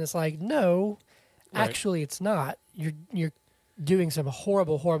this, and it's like, no, actually, it's not. You're doing some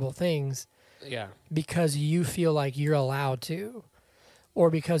horrible things. Yeah. Because you feel like you're allowed to, or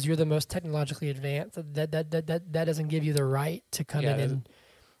because you're the most technologically advanced. That doesn't give you the right to come in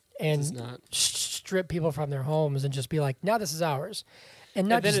and strip people from their homes and just be like, now this is ours. And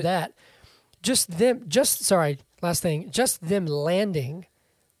not just that, just them landing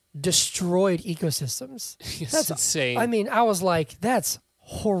destroyed ecosystems. That's insane. I mean, I was like, that's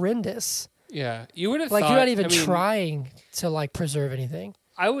horrendous. Yeah. You would have like thought, you're not even trying to like preserve anything.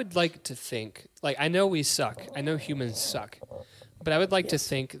 I would like to think, like, I know we suck. I know humans suck. But I would like to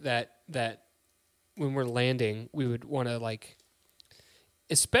think that when we're landing, we would want to, like,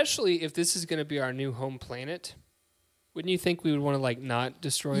 especially if this is going to be our new home planet, wouldn't you think we would want to, like, not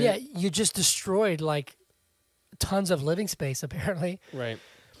destroy it? Yeah, you just destroyed, like, tons of living space, apparently. Right.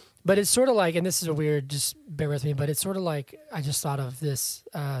 But it's sort of like, and this is a weird, just bear with me, but it's sort of like, I just thought of this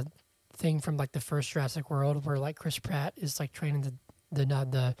thing from, like, the first Jurassic World where, like, Chris Pratt is, like, training the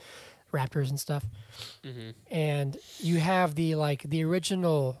raptors and stuff, and you have the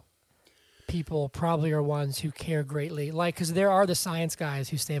original people probably are ones who care greatly, like, because there are the science guys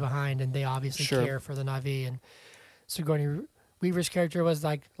who stay behind and they obviously care for the Na'vi, and Sigourney Weaver's character was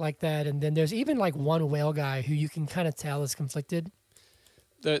like that, and then there's even like one whale guy who you can kind of tell is conflicted.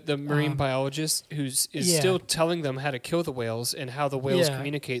 The marine biologist is still telling them how to kill the whales and how the whales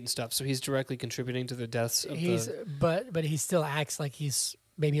communicate and stuff. So he's directly contributing to the deaths of but he still acts like he's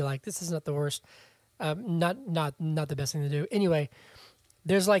maybe like, this is not the worst, not the best thing to do. Anyway,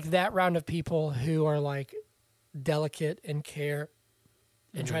 there's like that round of people who are like delicate and care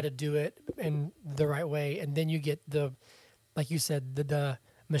and try to do it in the right way, and then you get like you said, the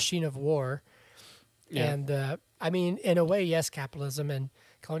machine of war, and I mean, in a way, yes, capitalism and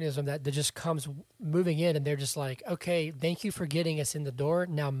colonialism that just comes moving in, and they're just like, okay, thank you for getting us in the door,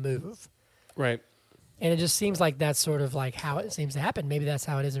 now move. Right. And it just seems like that's sort of like how it seems to happen. Maybe that's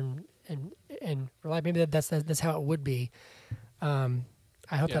how it is in real life. Maybe that's how it would be. I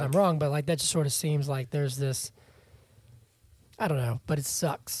hope that I'm wrong, but like that just sort of seems like there's this, I don't know, but it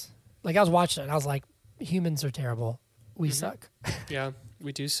sucks. Like I was watching it and I was like, humans are terrible. We suck. Yeah,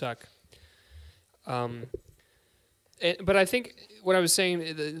 we do suck. But I think what I was saying,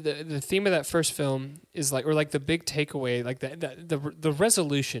 the theme of that first film is like, or like the big takeaway, like the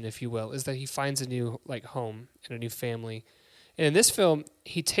resolution, if you will, is that he finds a new like home and a new family. And in this film,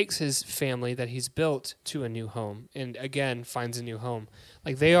 he takes his family that he's built to a new home, and again finds a new home.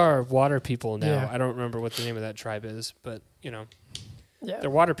 Like they are water people now. Yeah. I don't remember what the name of that tribe is, but they're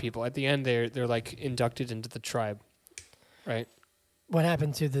water people. At the end, they're like inducted into the tribe, right? What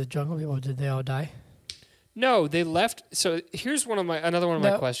happened to the jungle people? Did they all die? No, they left. So here's another one of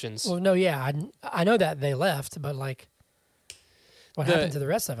my questions. Well, no, yeah, I know that they left, but like, what happened to the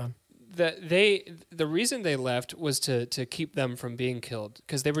rest of them? The reason they left was to keep them from being killed,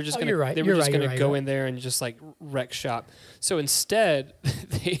 because they were just going to go in there and just like wreck shop. So instead,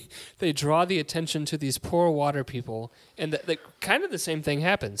 they draw the attention to these poor water people, and kind of the same thing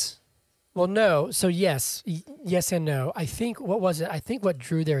happens. Well, no. So yes and no. I think what was it? I think what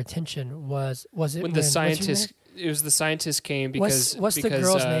drew their attention was it when the scientists. It was the scientists came because what's the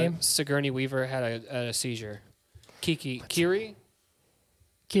girl's name? Sigourney Weaver had a seizure. Kiri.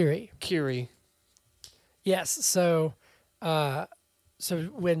 Yes. So when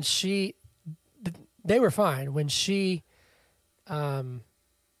they were fine when she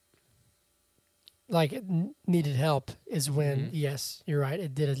like needed help is when Mhm. yes, you're right,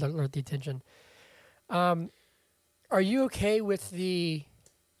 it did alert the attention. Are you okay with the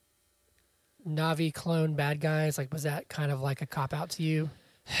Navi clone bad guys? Like, was that kind of like a cop out to you,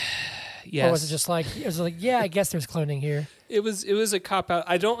 Yes. or was it just like yeah, I guess there's cloning here. It was a cop out.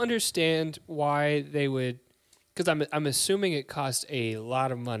 I don't understand why they would, because I'm assuming it cost a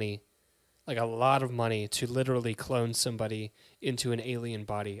lot of money, like a lot of money to literally clone somebody into an alien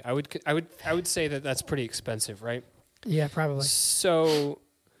body. I would say that that's pretty expensive, right? Yeah, probably. So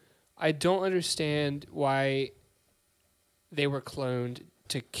I don't understand why they were cloned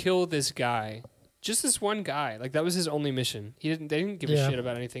to kill this guy. Just this one guy. Like that was his only mission. They didn't give a Yeah. shit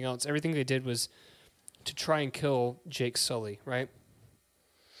about anything else. Everything they did was to try and kill Jake Sully, right?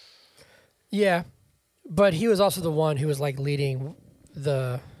 Yeah, but he was also the one who was like leading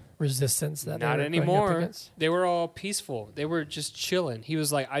the resistance that they Not were going up anymore. against. They were all peaceful. They were just chilling. He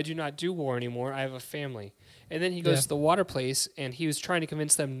was like, I do not do war anymore. I have a family. And then he goes Yeah. to the water place and he was trying to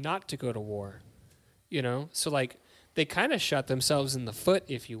convince them not to go to war. You know? So like they kind of shot themselves in the foot,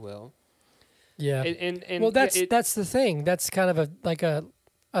 if you will. Yeah. And Well, that's it- that's the thing. That's kind of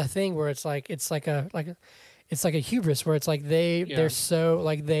a thing where it's like it's like a hubris where it's like Yeah. they're so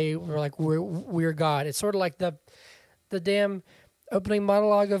like they were like we're God. It's sort of like the damn opening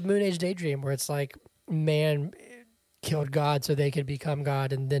monologue of Moon Age Daydream where it's like man killed God so they could become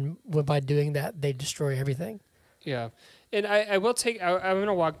God, and then by doing that they destroy everything. Yeah, and I will take. I'm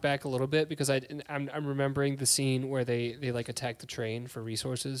gonna walk back a little bit because I'm remembering the scene where they like attack the train for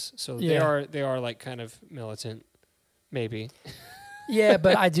resources. So Yeah. they are like kind of militant, maybe. Yeah,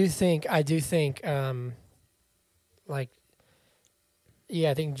 but I do think like yeah,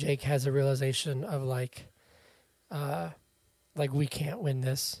 I think Jake has a realization of like we can't win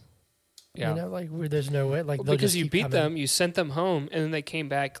this. Yeah, You know, like there's no way. Like Well, they'll because just you keep beat coming. them, you sent them home, and then they came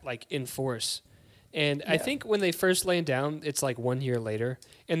back like in force. And I Yeah. think when they first laid down, it's like 1 year later,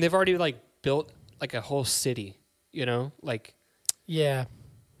 and they've already like built like a whole city. You know, like Yeah.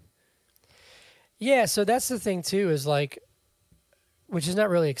 Yeah, so that's the thing too, is like, which is not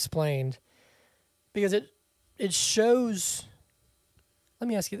really explained, because it shows. Let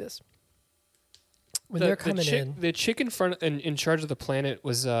me ask you this: when they're coming in, the chick in front in charge of the planet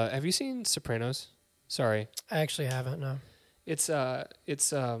was. Have you seen Sopranos? Sorry. I actually haven't. No. It's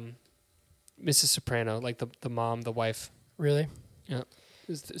Mrs. Soprano, like the mom, the wife. Really?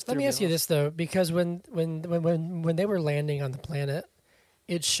 Let me ask you this though, because when they were landing on the planet,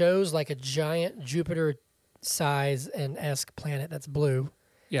 it shows like a giant Jupiter size and esque planet that's blue,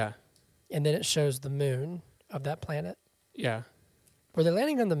 Yeah, and then it shows the moon of that planet. yeah. Were they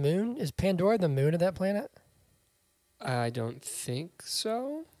landing on the moon? Is Pandora the moon of that planet, I don't think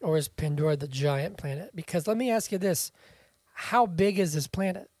so. or is Pandora the giant planet? Because let me ask you this: how big is this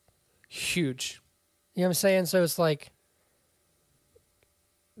planet? Huge. You know what I'm saying? So it's like,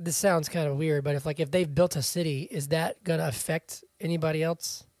 this sounds kind of weird, but if they've built a city, is that gonna affect anybody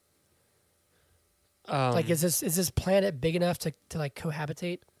else? Like, is this planet big enough to like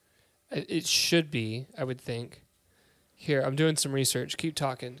cohabitate? It should be, I would think. Here, I'm doing some research. Keep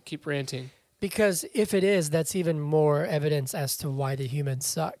talking. Keep ranting. Because if it is, that's even more evidence as to why the humans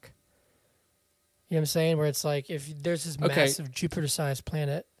suck. You know what I'm saying? Where it's like, if there's this Okay. massive Jupiter-sized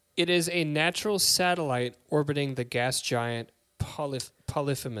planet. It is a natural satellite orbiting the gas giant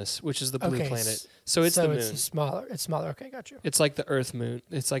Polyphemus, which is the blue Okay, planet. So it's the moon. It's smaller. It's smaller. Okay, got you. It's like the Earth moon.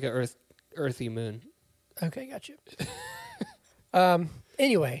 It's like a earthy moon. Okay, got you.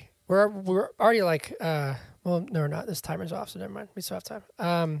 Anyway, we're already like, well, no, we're not. This timer's off, so never mind. We still have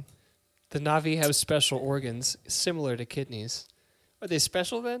time. The Na'vi have special organs similar to kidneys. Are they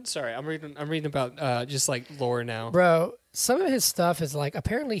special then? Sorry, I'm reading about just like lore now. Bro, some of his stuff is like,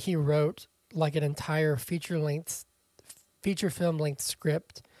 apparently he wrote like an entire feature film length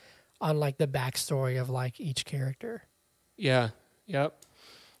script on like the backstory of like each character. Yeah. Yep.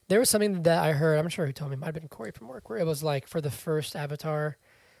 There was something that I heard, I'm not sure who told me, it might have been Corey from work, where it was like for the first Avatar,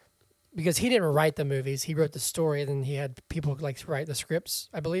 because he didn't write the movies, he wrote the story, and then he had people like write the scripts,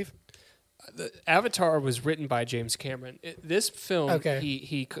 I believe. The Avatar was written by James Cameron. This film, Okay.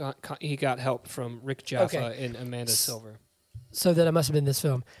 he got help from Rick Jaffa Okay. and Amanda Silver. So that it must have been this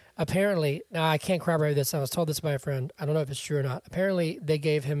film. Apparently, now I can't corroborate this, I was told this by a friend, I don't know if it's true or not. Apparently, they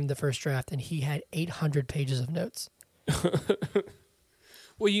gave him the first draft, and he had 800 pages of notes.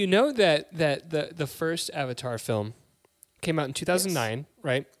 Well, you know that the first Avatar film came out in 2009,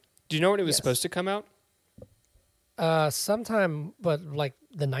 right? Do you know when it was Yes. supposed to come out? Sometime, but like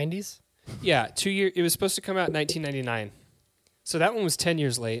the 90s? Yeah, 2 years. It was supposed to come out in 1999. So that one was 10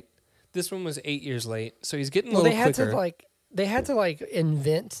 years late. This one was 8 years late. So he's getting a Well, little they had quicker. to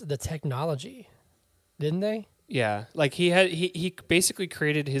invent the technology. didn't they? Yeah, like he basically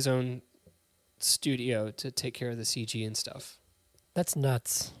created his own studio to take care of the CG and stuff. That's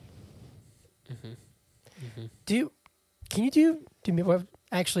nuts. Mm-hmm. Can you do me? Well,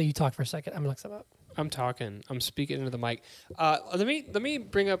 actually, you talk for a second. I'm gonna look some up. I'm talking. I'm speaking into the mic. Let me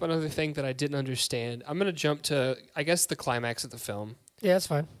bring up another thing that I didn't understand. I'm gonna jump to, I guess, the climax of the film. Yeah, that's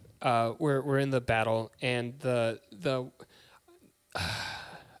fine. We're in the battle, and the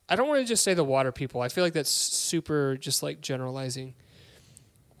I don't want to just say the water people. I feel like that's super just like generalizing.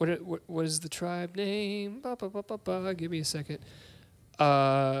 What is the tribe name? Give me a second.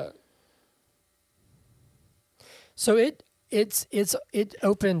 So it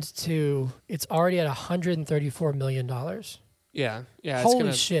opened to, it's already at $134 million. Yeah.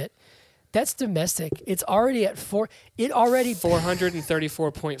 Holy shit. That's domestic. It's already at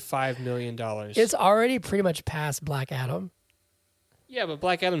 $434.5 million. It's already pretty much past Black Adam. Yeah, but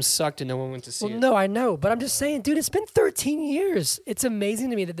Black Adam sucked and no one went to see it. No, I know, but I'm just saying, dude, it's been 13 years. It's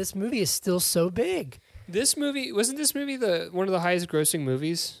amazing to me that this movie is still so big. Wasn't this movie one of the highest grossing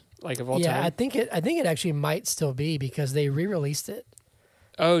movies like of all time? Yeah, I think it actually might still be because they re-released it.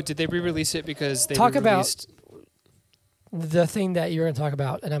 Oh, did they re-release it because they talk re-released about the thing that you're going to talk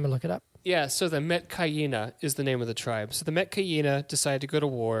about, and I'm going to look it up. Yeah, so the Metkayina is the name of the tribe. So the Metkayina decided to go to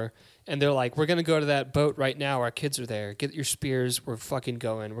war, and they're like, we're going to go to that boat right now. Our kids are there. Get your spears. We're fucking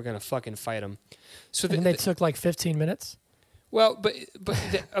going. We're going to fucking fight them. So and they took like 15 minutes? Well,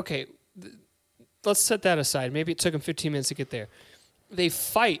 okay, let's set that aside. Maybe it took them 15 minutes to get there. They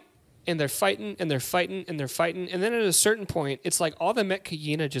fight, and they're fighting, and they're fighting, and they're fighting. And then at a certain point, it's like all the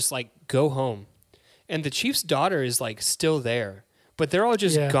Metkayina just like go home. And the chief's daughter is like still there. But they're all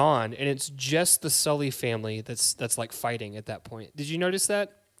just gone, and it's just the Sully family that's like fighting at that point. Did you notice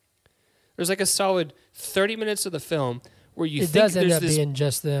that? There's like a solid 30 minutes of the film where you think does end up being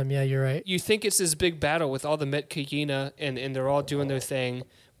just them. Yeah, you're right. You think it's this big battle with all the Metkayina, and they're all doing their thing,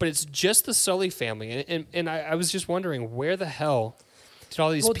 but it's just the Sully family. And I was just wondering, where the hell did all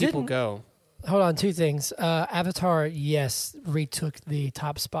these people go? Hold on, two things. Avatar, yes, retook the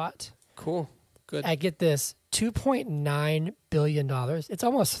top spot. Cool. Good. I get this. $2.9 billion. It's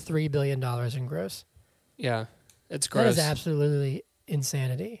almost $3 billion in gross. Yeah, it's gross. That is absolutely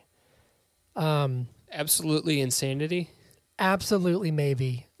insanity. Absolutely insanity? Absolutely,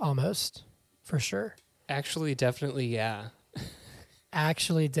 maybe, almost, for sure. Actually, definitely, yeah.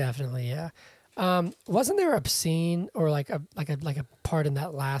 Actually, definitely, yeah. Wasn't there a scene or like a part in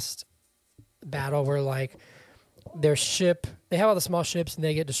that last battle where like their ship, they have all the small ships and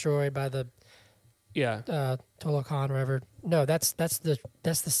they get destroyed by the Talokan or whatever. No, that's the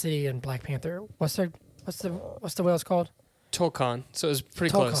city in Black Panther. What's the whale's called? Tolkien. So it was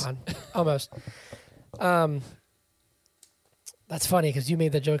pretty close. Almost. That's funny because you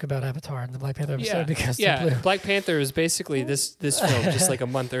made the joke about Avatar in the Black Panther episode because Black Panther is basically this film just like a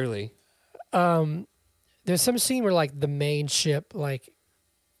month early. There's some scene where like the main ship, like,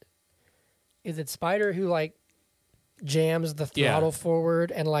 is it Spider who like jams the throttle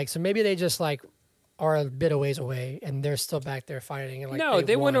forward and like, so maybe they just like are a bit of ways away and they're still back there fighting. And like, no,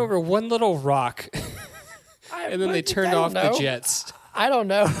 they went over one little rock and then they turned off the jets. I don't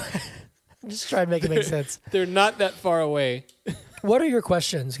know. I'm just trying to make it make sense. They're not that far away. What are your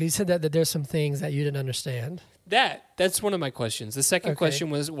questions? You said that there's some things that you didn't understand. That's one of my questions. The second question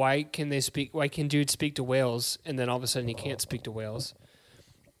was why can dudes speak to whales and then all of a sudden he can't speak to whales?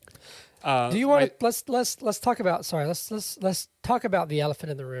 Do you want to let's talk about let's talk about the elephant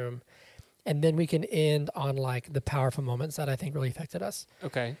in the room, and then we can end on like the powerful moments that I think really affected us.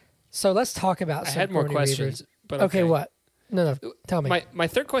 Okay. So let's talk about. I had more questions, but okay. What? No. Tell me. My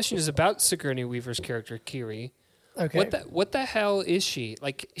third question is about Sigourney Weaver's character Kiri. Okay. What the hell is she?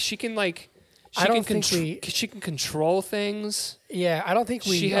 Like she can like. She can control things. Yeah, I don't think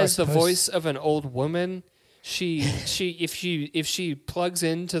we. She has the voice of an old woman. If she plugs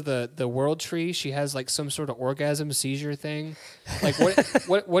into the world tree, she has like some sort of orgasm seizure thing. Like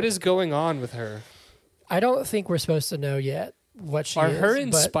what is going on with her? I don't think we're supposed to know yet what she is. Are her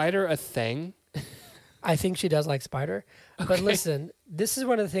and Spider a thing? I think she does like Spider. Okay. But listen, this is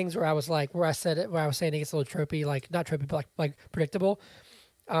one of the things where I was like, where I was saying it gets a little tropey, like not tropey, but like predictable.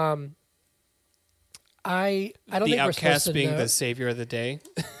 I don't think we're supposed to know. The outcast being the savior of the day.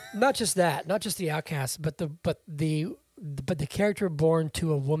 Not just that, not just the outcast, but the character born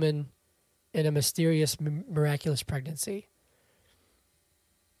to a woman in a mysterious, miraculous pregnancy.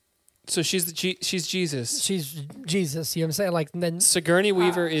 So she's Jesus. She's Jesus. You know what I'm saying? Like then Sigourney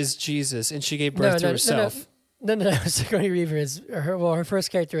Weaver is Jesus, and she gave birth to herself. No. Sigourney Weaver is her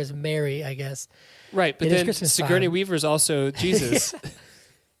first character is Mary, I guess. Right, but then Sigourney Weaver is also Jesus.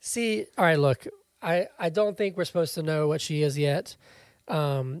 See, all right, look. I don't think we're supposed to know what she is yet.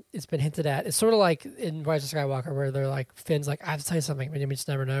 It's been hinted at. It's sort of like in Rise of Skywalker, where they're like Finn's like, I have to tell you something, but you just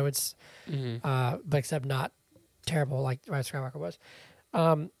never know. It's but except not terrible like Rise of Skywalker was.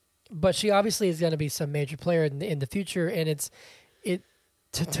 But she obviously is going to be some major player in the future, and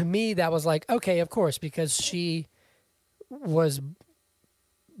to me that was like, okay, of course, because she was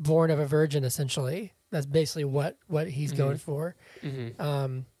born of a virgin essentially. That's basically what he's going for.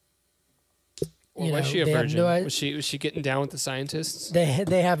 Well, was she a virgin? Was she getting down with the scientists? They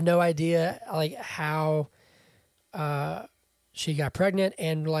have no idea like how she got pregnant,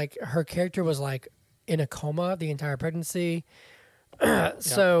 and like her character was like in a coma the entire pregnancy.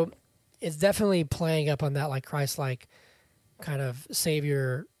 So it's definitely playing up on that like Christ-like kind of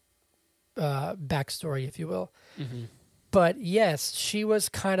savior backstory, if you will. But yes, she was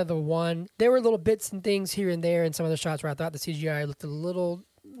kind of the one. There were little bits and things here and there in some of the shots where I thought the CGI looked a little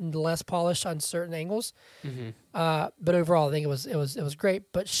less polished on certain angles. But overall, I think it was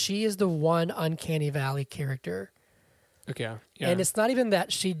great. But she is the one uncanny valley character. Okay, and it's not even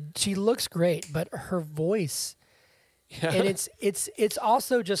that she looks great, but her voice, and it's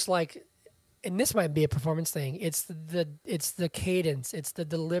also just like, and this might be a performance thing. It's the cadence, it's the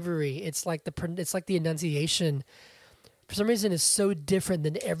delivery, it's like the enunciation. For some reason, is so different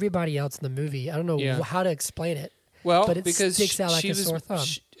than everybody else in the movie. I don't know how to explain it. Well, but it because sticks out like a sore thumb.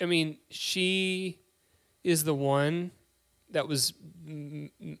 She is the one that was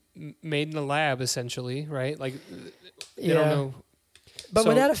made in the lab, essentially, right? Like, they don't know. But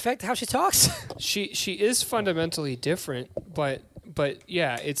would that affect how she talks? She is fundamentally different, but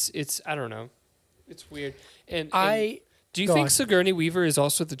yeah, it's I don't know. It's weird. And do you think Sigourney Weaver is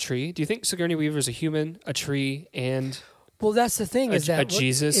also the tree? Do you think Sigourney Weaver is a human, a tree, and well, that's the thing. Is that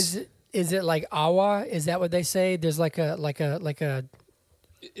Jesus? Is it like Awa? Is that what they say? There's like a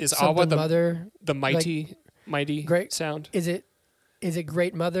is Awa the mother, the mighty great sound? Is it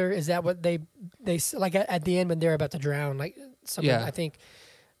Great Mother? Is that what they like at the end when they're about to drown? Like someone, I think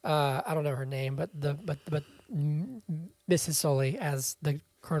I don't know her name, but Mrs. Sully, as the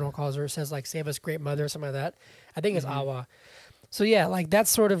Colonel calls her, says like "Save us, Great Mother" or something like that. I think it's Awa. So yeah, like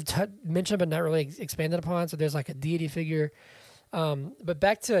that's sort of mentioned but not really expanded upon. So there's like a deity figure. But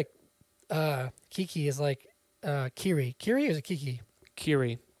back to Kiki is like Kiri. Kiri or is it Kiki?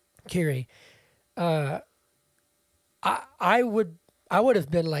 Kiri. I would have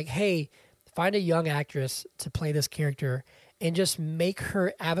been like, hey, find a young actress to play this character and just make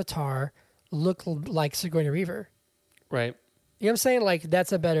her avatar look like Sigourney Weaver. Right. You know what I'm saying? Like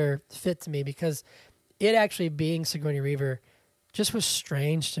that's a better fit to me because it actually being Sigourney Weaver just was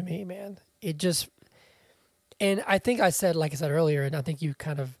strange to me, man. It just, and I think like I said earlier, and I think you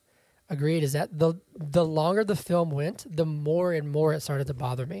kind of agreed, is that the longer the film went, the more and more it started to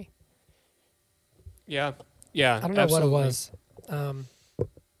bother me. Yeah. I don't know what it was.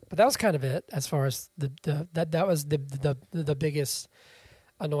 But that was kind of it as far as that was the biggest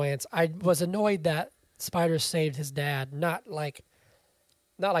annoyance. I was annoyed that Spider saved his dad. Not like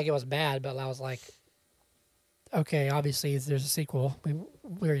it was bad, but I was like, okay, obviously there's a sequel. We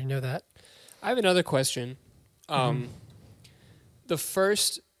already know that. I have another question. The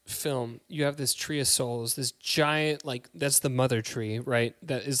first film, you have this tree of souls, this giant, like that's the mother tree, right?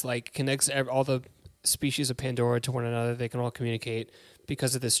 That is like connects all the species of Pandora to one another. They can all communicate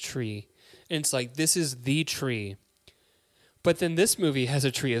because of this tree. And it's like, this is the tree. But then this movie has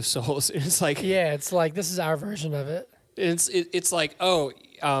a tree of souls. And it's like, yeah, it's like, this is our version of it. It's like,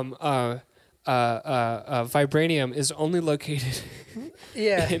 vibranium is only located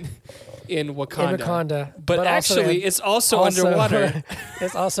in Wakanda. But actually, it's also underwater.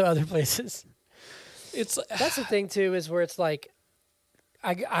 It's also other places. That's the thing too, is where it's like,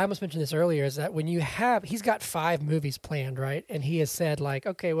 I almost mentioned this earlier, is that when he's got 5 movies planned, right? And he has said like,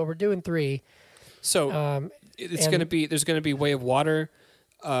 okay, well, we're doing 3. So there's going to be Way of Water,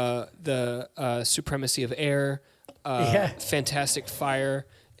 the Supremacy of Air, Fantastic Fire,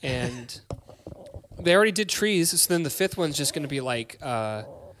 and they already did trees. So then the 5th one's just going to be like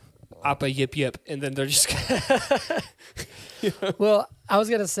Appa Yip Yip, and then they're just. Well, I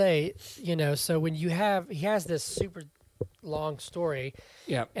was gonna say, so when he has this super long story,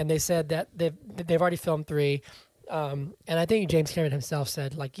 and they said that they've already filmed 3. And I think James Cameron himself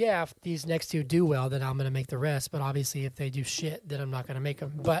said, like, yeah, if these next 2 do well, then I'm going to make the rest. But obviously, if they do shit, then I'm not going to make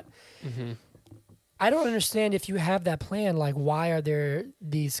them. But I don't understand, if you have that plan, like, why are there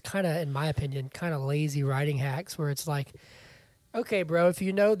these kind of, in my opinion, kind of lazy writing hacks where it's like, okay, bro, if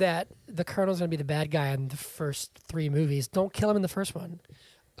you know that the Colonel's going to be the bad guy in the first 3 movies, don't kill him in the first one.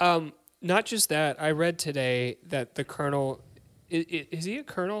 Not just that. I read today that the Colonel, is he a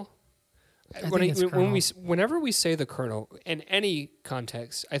colonel? Whenever we say the Colonel in any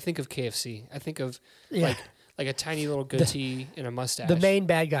context, I think of KFC. I think of like a tiny little goatee and a mustache. The main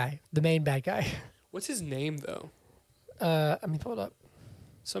bad guy. What's his name though? Let me pull it up.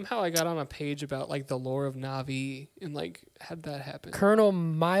 Somehow I got on a page about like the lore of Na'vi and like had that happen. Colonel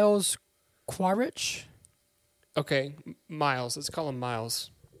Miles Quaritch. Okay, Miles. Let's call him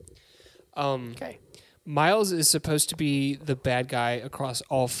Miles. Okay. Miles is supposed to be the bad guy across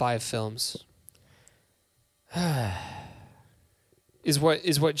all 5 films. is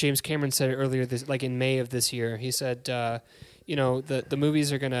what James Cameron said earlier in May of this year. He said, the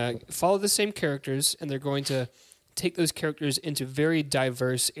movies are going to follow the same characters and they're going to take those characters into very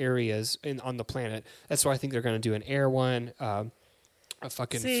diverse areas on the planet. That's why I think they're going to do an air one, a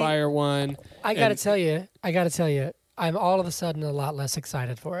fucking fire one. I got to tell you, I'm all of a sudden a lot less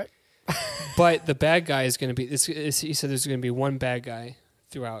excited for it. But the bad guy is going to be. He said there's going to be one bad guy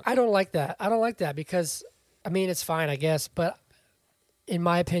throughout. I don't like that because, I mean, it's fine, I guess, but in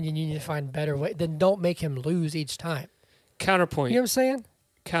my opinion, you need to find a better way. Then don't make him lose each time. Counterpoint. You know what I'm saying?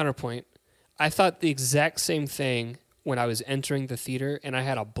 Counterpoint. I thought the exact same thing when I was entering the theater, and I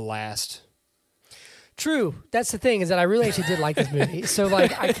had a blast. True. That's the thing, is that I really actually did like this movie. So,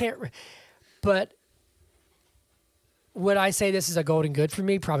 like, I can't. But would I say this is a golden good for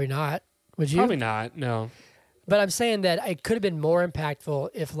me? Probably not. Would you? Probably not. No. But I'm saying that it could have been more impactful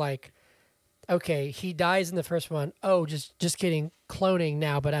if, like, okay, he dies in the first one. Oh, just kidding, cloning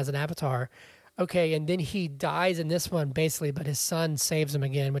now, but as an avatar. Okay, and then he dies in this one basically, but his son saves him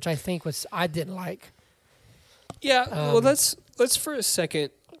again, which I think I didn't like. Yeah. Well, let's for a second,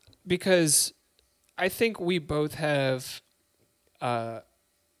 because I think we both have a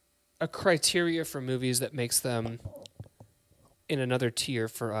criteria for movies that makes them in another tier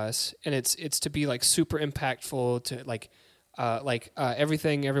for us, and it's to be like super impactful, to like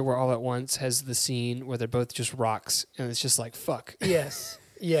Everything Everywhere All at Once has the scene where they're both just rocks, and it's just like fuck.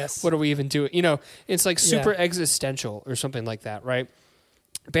 Yes. What are we even doing? You know, it's like super existential or something like that, right?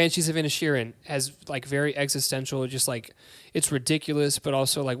 Banshees of Inisherin has like very existential, just like it's ridiculous, but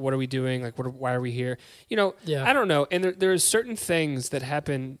also like what are we doing? Like why are we here? You know, I don't know. And there are certain things that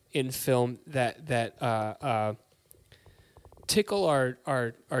happen in film that tickle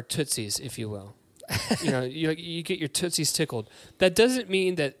our tootsies, if you will. You know, you get your tootsies tickled. That doesn't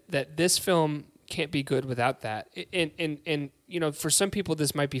mean that this film can't be good without that. And you know, for some people,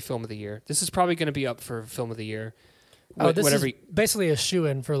 this might be film of the year. This is probably going to be up for film of the year. This is basically a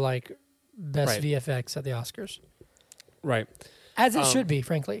shoo-in for like best VFX at the Oscars, right? As it should be,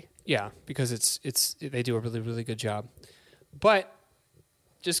 frankly. Yeah, because they do a really, really good job. But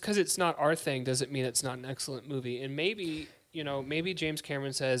just because it's not our thing doesn't mean it's not an excellent movie. And maybe James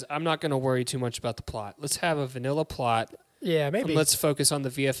Cameron says, I'm not going to worry too much about the plot. Let's have a vanilla plot. Yeah, maybe. And let's focus on the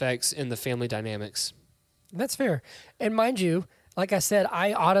VFX and the family dynamics. That's fair. And mind you, like I said,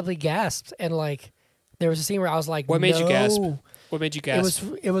 I audibly gasped, and like there was a scene where I was like, "What made you gasp? What made you gasp?"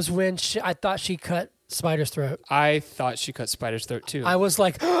 It was when I thought she cut Spider's throat. I thought she cut Spider's throat too. I was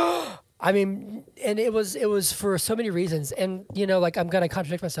like, I mean, and it was for so many reasons. And you know, like I'm gonna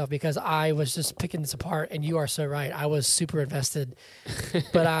contradict myself because I was just picking this apart, and you are so right. I was super invested,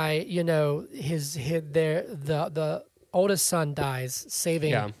 but the oldest son dies,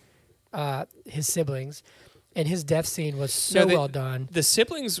 saving his siblings, and his death scene was so well done. The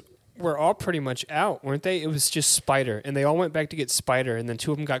siblings were all pretty much out, weren't they? It was just Spider, and they all went back to get Spider, and then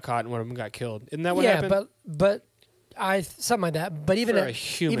 2 of them got caught, and 1 of them got killed. Isn't that what happened? Yeah, but something like that. But even a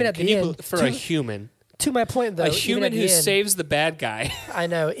human. To my point, though, a human who saves the bad guy. I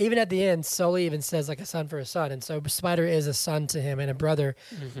know. Even at the end, Sully even says like a son for a son, and so Spider is a son to him and a brother.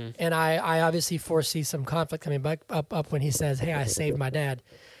 Mm-hmm. And I obviously foresee some conflict coming back up when he says, "Hey, I saved my dad."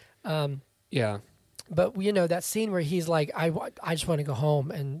 Yeah. But you know that scene where he's like, "I just want to go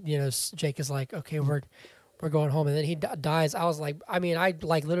home," and you know Jake is like, "Okay, we're going home," and then he dies. I was like, I mean, I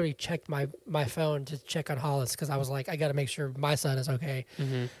like literally checked my phone to check on Hollis because I was like, I got to make sure my son is okay.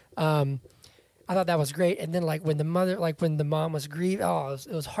 Mm-hmm. I thought that was great, and then like when the mom was grieved, it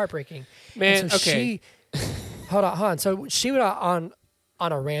was heartbreaking. Man, so okay. Hold on. So she went on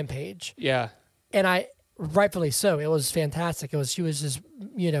a rampage. Yeah, and rightfully so. It was fantastic. She was just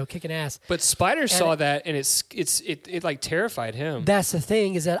kicking ass. But Spider saw that, and it like terrified him. That's the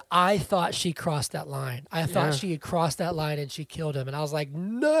thing, is that I thought she crossed that line. I thought she had crossed that line and she killed him, and I was like,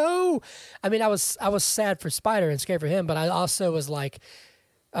 no. I mean, I was sad for Spider and scared for him, but I also was like,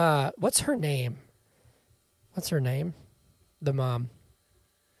 what's her name? The mom.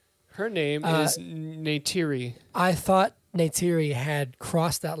 Her name is Neytiri. I thought Neytiri had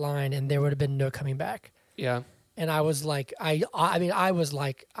crossed that line, and there would have been no coming back. Yeah. and I was like, I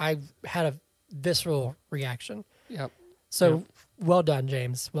had a visceral reaction. Yep. So well done,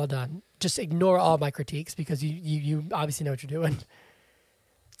 James. Well done. Just ignore all my critiques because you obviously know what you're doing.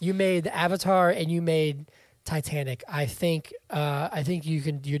 You made Avatar and you made Titanic. I think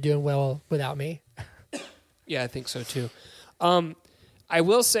you're doing well without me. Yeah, I think so too. I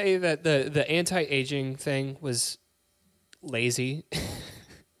will say that the anti-aging thing was lazy.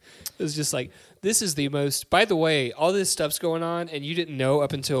 It was just like, this is the most, by the way, all this stuff's going on and you didn't know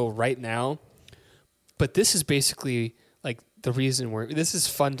up until right now, but this is basically like the reason this is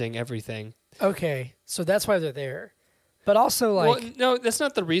funding everything. Okay, so that's why they're there. But also, like... Well, no, that's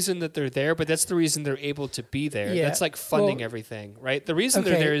not the reason that they're there, but that's the reason they're able to be there. Yeah. That's like funding everything, right? The reason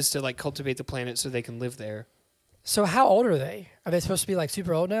they're there is to like cultivate the planet so they can live there. So how old are they? Are they supposed to be like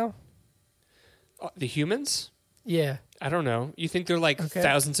super old now? The humans? Yeah. I don't know. You think they're like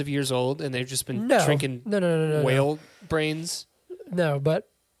thousands of years old and they've just been drinking no, whale brains? No, but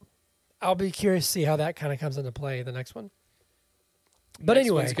I'll be curious to see how that kind of comes into play in the next one. But Next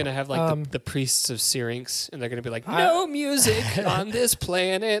anyway, one's going to have like the priests of Syrinx, and they're going to be like, no music on this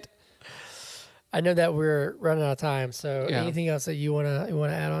planet. I know that we're running out of time, so anything else that you wanna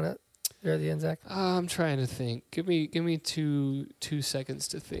add on it there at the end, Zach? I'm trying to think. Give me 2 seconds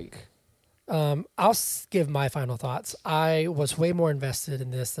to think. I'll give my final thoughts. I was way more invested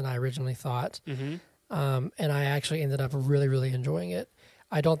in this than I originally thought, and I actually ended up really, really enjoying it.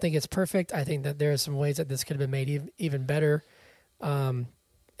 I don't think it's perfect. I think that there are some ways that this could have been made even better. And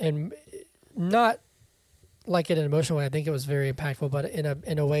not like in an emotional way. I think it was very impactful, but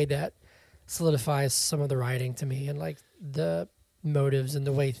in a way that solidifies some of the writing to me and like the motives and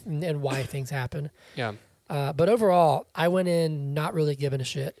the way and why things happen. Yeah. But overall, I went in not really giving a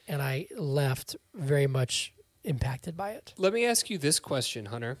shit, and I left very much impacted by it. Let me ask you this question,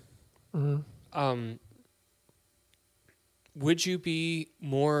 Hunter. Mm-hmm. Would you be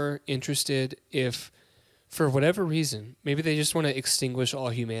more interested if, for whatever reason, maybe they just want to extinguish all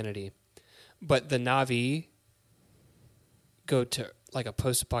humanity, but the Na'vi go to like a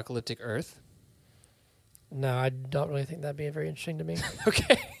post-apocalyptic Earth? No, I don't really think that'd be very interesting to me.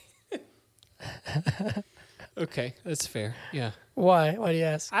 Okay. Okay, that's fair. Yeah. Why? Why do you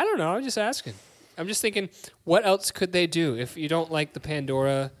ask? I don't know. I'm just asking. I'm just thinking, what else could they do if you don't like the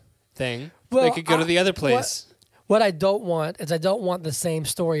Pandora thing? Well, they could go to the other place. What I don't want is I don't want the same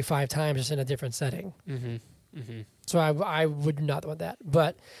story 5 times just in a different setting. Mm-hmm. Mm-hmm. So I would not want that.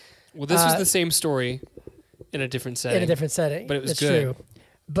 But this was the same story in a different setting. In a different setting, but it was That's good. True.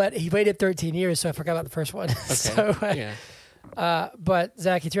 But he waited 13 years, so I forgot about the first one. Okay. So, yeah. But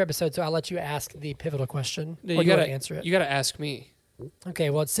Zach, it's your episode, so I'll let you ask the pivotal question. No, or you gotta answer it. You got to ask me. Okay.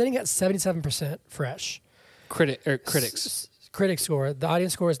 Well, it's sitting at 77% fresh. Critics. Critic score. The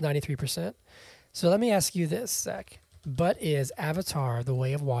audience score is 93%. So let me ask you this, Zach. But is Avatar: The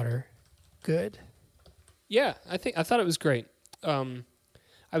Way of Water good? Yeah, I thought it was great.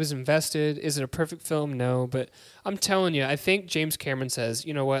 I was invested. Is it a perfect film? No, but I'm telling you, I think James Cameron says,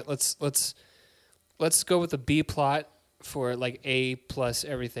 you know what? Let's go with a B plot for like A plus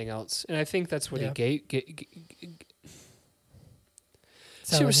everything else, and I think that's what he gave. I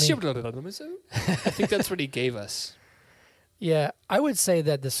think that's what he gave us. Yeah, I would say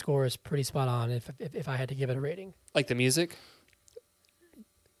that the score is pretty spot on. If I had to give it a rating, like the music,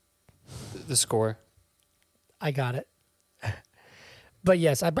 the score. I got it. But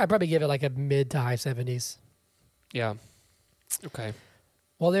yes, I'd probably give it like a mid to high 70s. Yeah. Okay.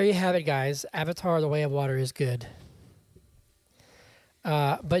 Well, there you have it, guys. Avatar: The Way of Water is good.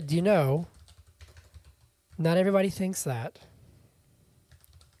 But do you know, not everybody thinks that.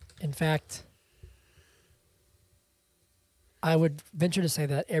 In fact, I would venture to say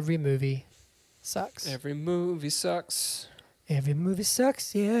that every movie sucks. Every movie sucks. Every movie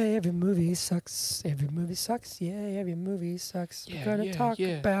sucks, yeah, every movie sucks. Every movie sucks, yeah, every movie sucks. Yeah, We're going to talk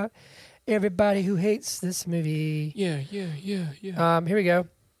about everybody who hates this movie. Yeah. Here we go.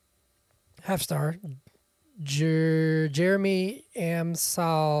 Half star. Jeremy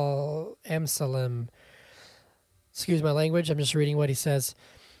Amsalem. Excuse my language, I'm just reading what he says.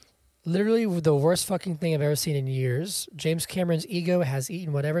 Literally the worst fucking thing I've ever seen in years. James Cameron's ego has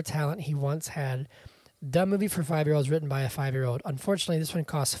eaten whatever talent he once had. Dumb movie for 5-year-olds written by a 5-year-old. Unfortunately, this one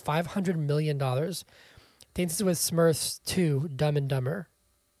costs $500 million. Dances with Smurfs 2, Dumb and Dumber.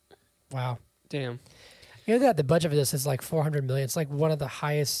 Wow. Damn. You know that the budget for this is like $400 million. It's like one of the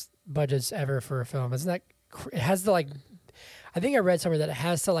highest budgets ever for a film. Isn't that? It has to like. I think I read somewhere that it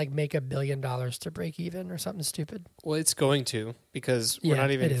has to like make $1 billion to break even or something stupid. Well, it's going to because it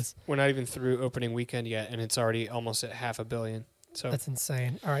is. we're not even through opening weekend yet, and it's already almost at $500 million. So That's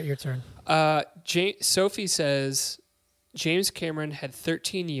insane. All right, your turn. Sophie says James Cameron had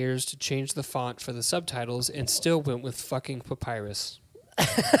 13 years to change the font for the subtitles and still went with fucking papyrus.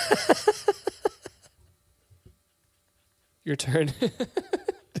 Your turn.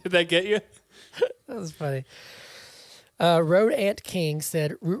 Did that get you? That was funny. Road Ant King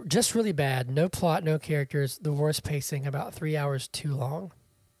said, just really bad. No plot, no characters. The worst pacing, about 3 hours too long.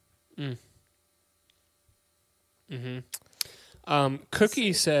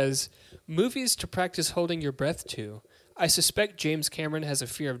 Cookie says, movies to practice holding your breath to. I suspect James Cameron has a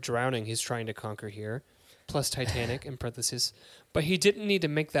fear of drowning he's trying to conquer here, plus Titanic in parentheses, but he didn't need to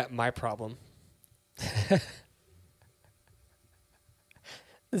make that my problem.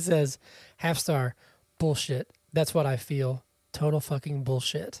 It says, half star, bullshit. That's what I feel. Total fucking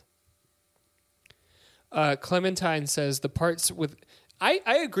bullshit. Clementine says the parts with... I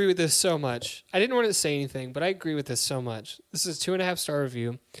agree with this so much. I didn't want to say anything, but I agree with this so much. This is a 2.5-star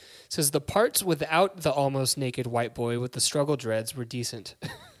review. It says the parts without the almost naked white boy with the struggle dreads were decent.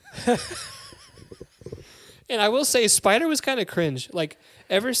 And I will say Spider was kind of cringe. Like,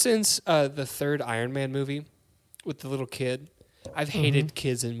 ever since the third Iron Man movie with the little kid, I've hated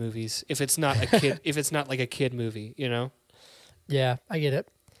kids in movies. If it's not a kid, if it's not like a kid movie, you know? Yeah, I get it.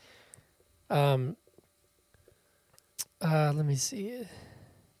 Let me see.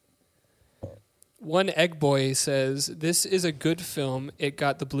 One Egg Boy says, this is a good film. It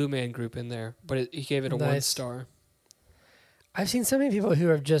got the Blue Man Group in there, but he gave it a 1 star. I've seen so many people who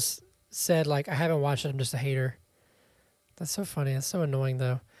have just said, like, I haven't watched it, I'm just a hater. That's so funny. That's so annoying,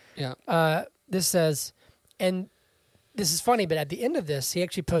 though. Yeah. This says, and this is funny, but at the end of this, he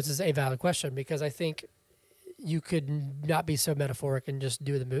actually poses a valid question, because I think you could not be so metaphoric and just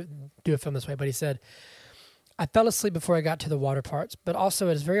do a film this way. But he said, I fell asleep before I got to the water parts, but also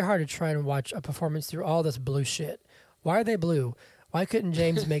it is very hard to try and watch a performance through all this blue shit. Why are they blue? Why couldn't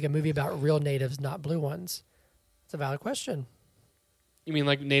James make a movie about real natives, not blue ones? It's a valid question. You mean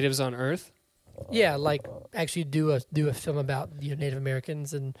like natives on Earth? Yeah, like actually do a film about Native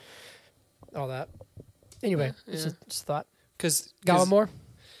Americans and all that. Anyway, Yeah. just a thought. Got one more?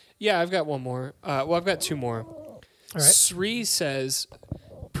 Yeah, I've got one more. Well, I've got two more. All right. Sri says,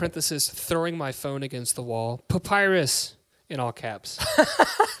 parenthesis, throwing my phone against the wall, papyrus, in all caps.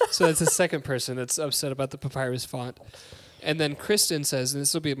 So that's the second person that's upset about the papyrus font. And then Kristen says, and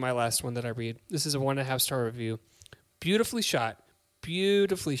this will be my last one that I read. This is a 1.5-star review. Beautifully shot.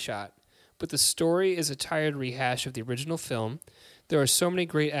 But the story is a tired rehash of the original film. There are so many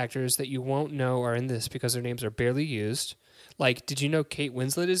great actors that you won't know are in this because their names are barely used. Like, did you know Kate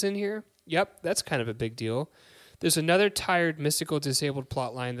Winslet is in here? Yep, that's kind of a big deal. There's another tired, mystical, disabled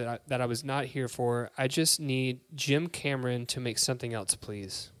plotline that I was not here for. I just need Jim Cameron to make something else,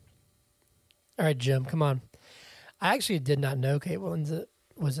 please. All right, Jim, come on. I actually did not know Kate Winslet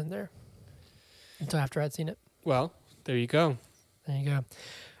was in there until after I'd seen it. Well, there you go. There you go.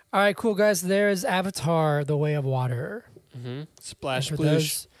 All right, cool, guys. There's Avatar, The Way of Water. Mm-hmm. Splash, for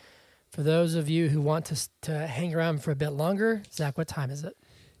sploosh. For those of you who want to hang around for a bit longer, Zach, what time is it?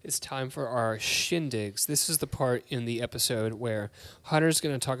 It's time for our shindigs. This is the part in the episode where Hunter's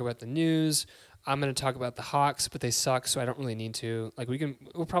going to talk about the news. I'm going to talk about the Hawks, but they suck, so I don't really need to. Like,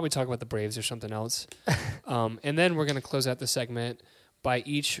 we'll probably talk about the Braves or something else. And then we're going to close out the segment by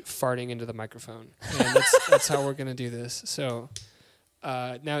each farting into the microphone. And that's how we're going to do this. So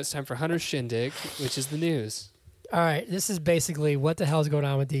now it's time for Hunter's shindig, which is the news. All right, this is basically what the hell is going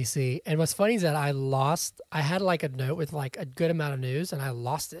on with DC. And what's funny is that I had like a note with like a good amount of news, and I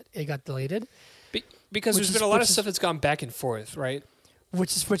lost it. It got deleted. Because there's been a lot of stuff that's gone back and forth, right?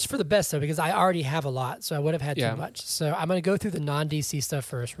 Which is for the best, though, because I already have a lot, so I would have had too much. So I'm going to go through the non-DC stuff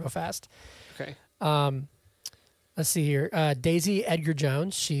first real fast. Okay. Let's see here. Daisy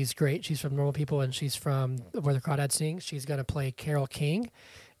Edgar-Jones, she's great. She's from Normal People, and she's from Where the Crawdads Sing. She's going to play Carole King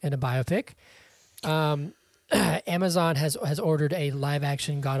in a biopic. Amazon has ordered a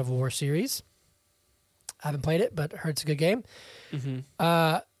live-action God of War series. I haven't played it, but heard it's a good game.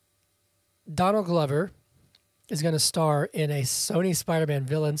 Mm-hmm. Donald Glover is going to star in a Sony Spider-Man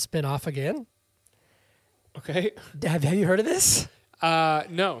villain spin-off again. Okay. Have you heard of this?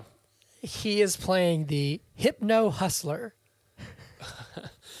 No. He is playing the Hypno Hustler.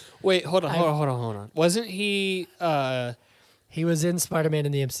 Wait, hold on. Wasn't he... He was in Spider-Man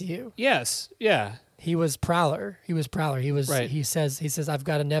in the MCU. Yes, yeah. He was Prowler. He was right. He says I've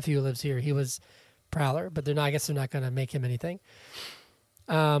got a nephew who lives here. He was Prowler, but I guess they're not going to make him anything.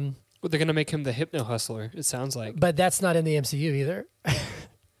 Well, they're going to make him the Hypno Hustler, it sounds like. But that's not in the MCU either.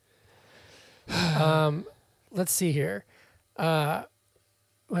 Let's see here. We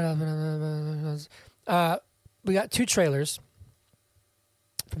got 2 trailers.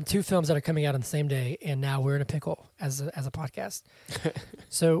 two films that are coming out on the same day, and now we're in a pickle as a podcast.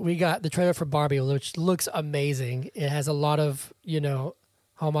 So we got the trailer for Barbie, which looks amazing. It has a lot of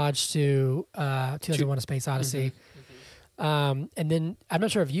homage to 2001: A Space Odyssey. And then I'm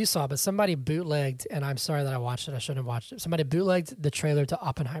not sure if you saw, but somebody bootlegged, and I'm sorry that I watched it. I shouldn't have watched it. Somebody bootlegged the trailer to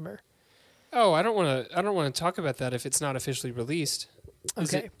Oppenheimer. Oh, I don't want to talk about that if it's not officially released.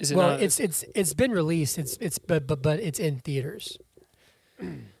 Okay. Is it well, not? It's been released. But it's in theaters.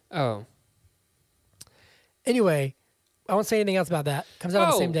 Oh. Anyway, I won't say anything else about that. Comes out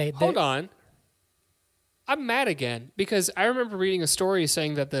on the same day. Hold on. I'm mad again because I remember reading a story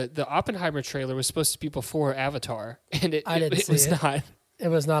saying that the Oppenheimer trailer was supposed to be before Avatar, and it was not. It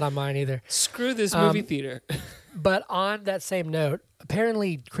was not on mine either. Screw this movie theater. But on that same note,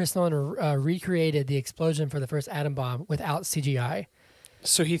 apparently Chris Nolan recreated the explosion for the first atom bomb without CGI.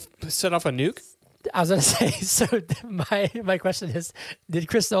 So he set off a nuke? I was going to say, so my question is, did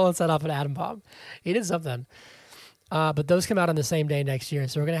Chris Nolan set off an atom bomb? He did something. But those come out on the same day next year,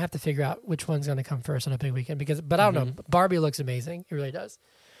 so we're going to have to figure out which one's going to come first on a big weekend. But I don't know. Barbie looks amazing. It really does.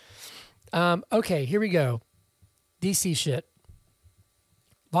 Okay, here we go. DC shit.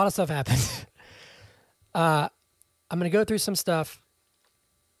 A lot of stuff happened. I'm going to go through some stuff,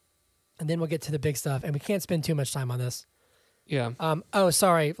 and then we'll get to the big stuff. And we can't spend too much time on this. Yeah.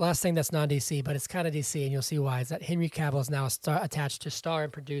 Sorry. Last thing that's non-DC, but it's kind of DC, and you'll see why. Is that Henry Cavill is now attached to star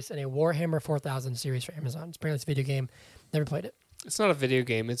and produce in a Warhammer 4000 series for Amazon. Apparently, it's a video game. Never played it. It's not a video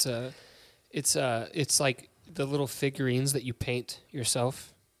game. It's like the little figurines that you paint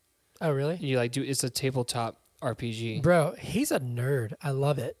yourself. Oh, really? And you it's a tabletop RPG. Bro, he's a nerd. I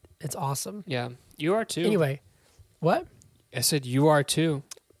love it. It's awesome. Yeah, you are too. Anyway, what? I said you are too.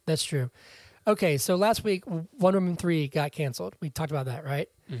 That's true. Okay, so last week, Wonder Woman 3 got canceled. We talked about that, right?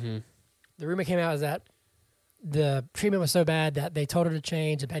 Mm-hmm. The rumor came out is that the treatment was so bad that they told her to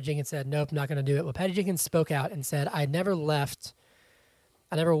change, and Patty Jenkins said, nope, not going to do it. Well, Patty Jenkins spoke out and said, I never walked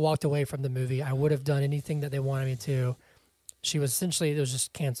away from the movie. I would have done anything that they wanted me to. It was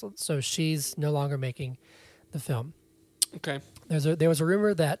just canceled. So she's no longer making the film. Okay. There was a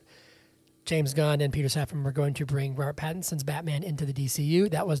rumor that James Gunn and Peter Safran were going to bring Robert Pattinson's Batman into the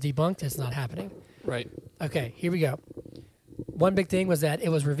DCU. That was debunked. It's not happening. Right. Okay, here we go. One big thing was that it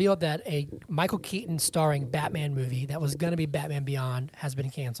was revealed that a Michael Keaton starring Batman movie that was going to be Batman Beyond has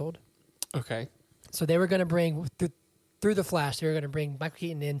been canceled. Okay. So they were going to bring, through The Flash, they were going to bring Michael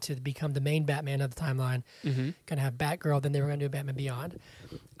Keaton in to become the main Batman of the timeline. Mm-hmm. Going to have Batgirl, then they were going to do Batman Beyond.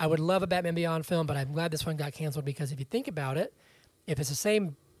 I would love a Batman Beyond film, but I'm glad this one got canceled because if you think about it, if it's the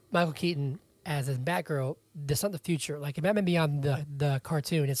same Michael Keaton as in Batgirl, that's not the future. Like in Batman Beyond, the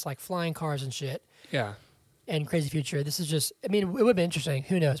cartoon, it's like flying cars and shit. Yeah. And crazy future. This is just, I mean, it would have been interesting.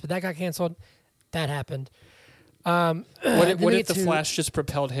 Who knows? But that got canceled. That happened. What if the Flash just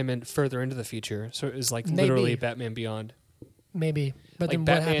propelled him further into the future? So it was like literally Batman Beyond. Maybe. But like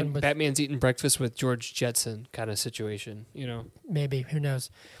then what happened with Batman's eating breakfast with George Jetson kind of situation, Maybe. Who knows?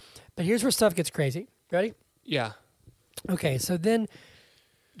 But here's where stuff gets crazy. Ready? Yeah. Okay, so then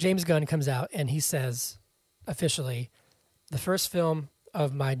James Gunn comes out and he says officially, the first film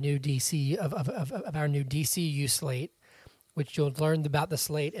of my new DC of our new DCU slate, which you'll learn about the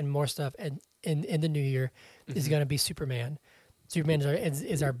slate and more stuff in the new year, is going to be Superman. Superman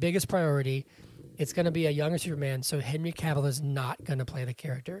is our biggest priority. It's going to be a younger Superman, so Henry Cavill is not going to play the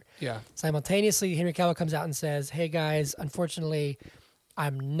character. Yeah. Simultaneously, Henry Cavill comes out and says, hey guys, unfortunately,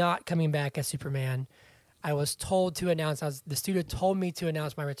 I'm not coming back as Superman. I was told to announce, the studio told me to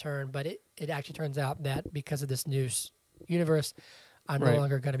announce my return, but it actually turns out that because of this new universe, I'm no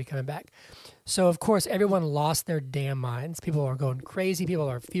longer going to be coming back. So, of course, everyone lost their damn minds. People are going crazy. People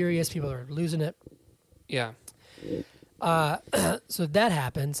are furious. People are losing it. Yeah. So that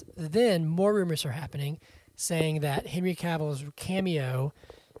happens. Then more rumors are happening saying that Henry Cavill's cameo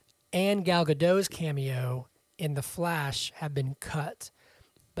and Gal Gadot's cameo in The Flash have been cut.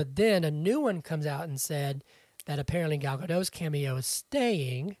 But then a new one comes out and said that apparently Gal Gadot's cameo is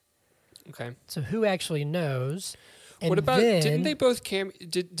staying. Okay. So who actually knows? And what about then, didn't they both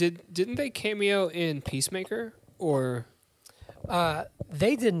didn't they cameo in Peacemaker or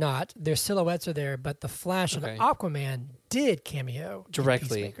they did not. Their silhouettes are there, but the Flash and Aquaman did cameo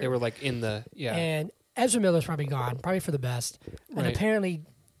directly. They were like in the And Ezra Miller's probably gone, probably for the best. And apparently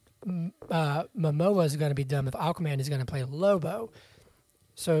Momoa is going to be done if Aquaman is going to play Lobo.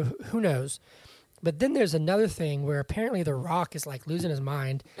 So who knows? But then there's another thing where apparently The Rock is like losing his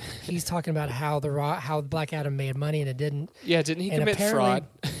mind. He's talking about how how Black Adam made money and it didn't. Yeah, didn't he commit fraud?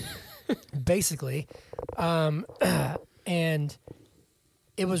 Basically, and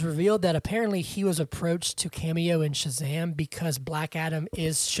it was revealed that apparently he was approached to cameo in Shazam because Black Adam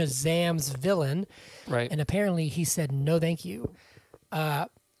is Shazam's villain. Right. And apparently he said, no, thank you.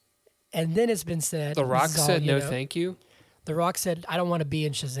 And then it's been said... The Rock this is all, said you no know, thank you? The Rock said, I don't want to be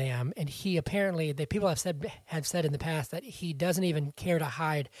in Shazam. And he apparently, people have said in the past that he doesn't even care to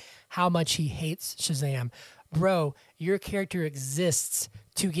hide how much he hates Shazam. Bro, your character exists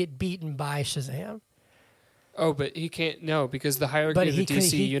to get beaten by Shazam. Oh, but he can't, no, because the hierarchy of the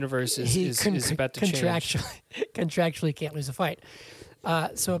DC universe is about to change. Contractually can't lose a fight.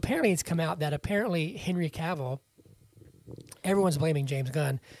 So apparently it's come out that apparently Henry Cavill, everyone's blaming James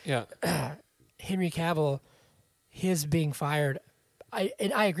Gunn. Yeah. Henry Cavill, his being fired,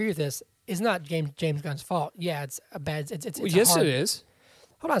 and I agree with this, is not James Gunn's fault. Yeah, it's a bad. It's Well, yes, it is.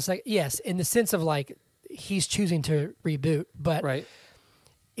 Hold on a second. Yes, in the sense of like he's choosing to reboot, but Right.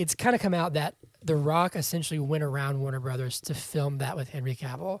 it's kind of come out that The Rock essentially went around Warner Brothers to film that with Henry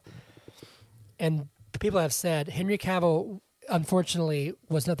Cavill, and people have said Henry Cavill, unfortunately,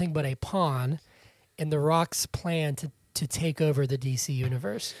 was nothing but a pawn in The Rock's plan to take over the DC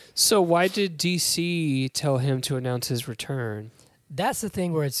universe. So why did DC tell him to announce his return? That's the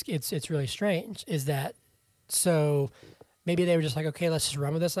thing where it's really strange is that so maybe they were just like, okay, let's just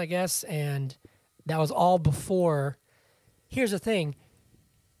run with this, I guess. And that was all before. Here's the thing.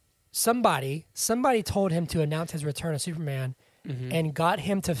 Somebody told him to announce his return of Superman and got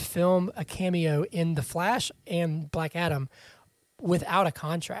him to film a cameo in The Flash and Black Adam without a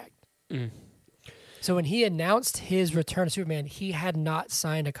contract. So when he announced his return to Superman, he had not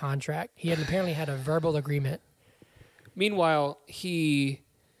signed a contract. He had apparently had a verbal agreement. Meanwhile, he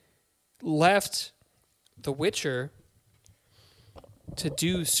left The Witcher to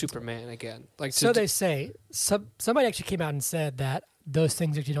do Superman again. Like so they say. Somebody actually came out and said that those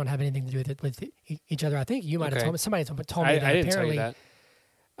things actually don't have anything to do with each other. I think you might have told me. Somebody told me that I didn't apparently. tell you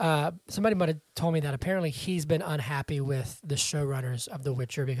that. Somebody might have told me that apparently he's been unhappy with the showrunners of The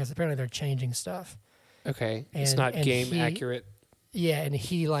Witcher because apparently they're changing stuff. Okay, it's And- not and game he- accurate Yeah, and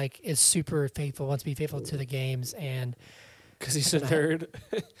he like is super faithful, wants to be faithful to the games, and because he's a nerd.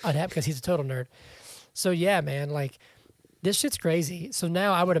 unhappy because he's a total nerd. So yeah, man, like this shit's crazy. So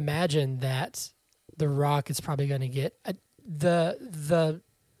now I would imagine that The Rock is probably going to get the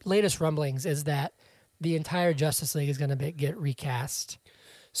latest rumblings is that the entire Justice League is going to get recast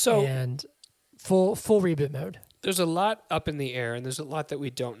So and full reboot mode. there's a lot up in the air, and there's a lot that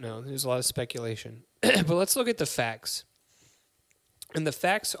we don't know. There's a lot of speculation. But let's look at the facts. And the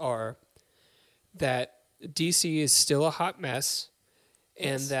facts are that DC is still a hot mess,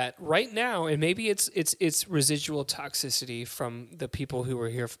 and Yes. that right now, and maybe it's residual toxicity from the people who were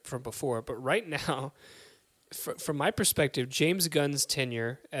here from before, but right now, from my perspective, James Gunn's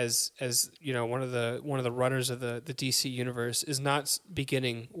tenure as you know one of the runners of the DC universe is not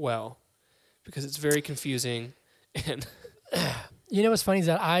beginning well, because it's very confusing. And You know what's funny is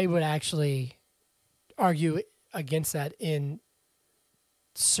that I would actually argue against that in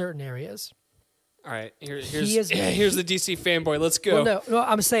certain areas. all right, here's the DC fanboy. Let's go. Well, no,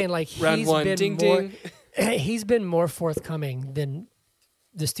 I'm saying like Round he's one, been ding more, ding. he's been more forthcoming than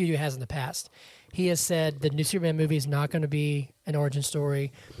the studio has in the past. He has said the new Superman movie is not going to be an origin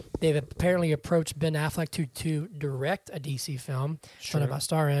story. They've apparently approached Ben Affleck to direct a DC film, one of our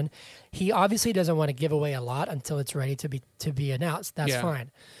star in. He obviously doesn't want to give away a lot until it's ready to be announced. That's Yeah.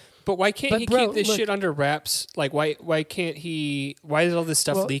 fine. But why can't But he bro, keep this look- shit under wraps? Like, why can't he? Why is all this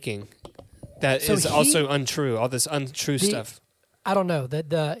stuff Well, leaking? That so is also untrue. All this untrue The- stuff. I don't know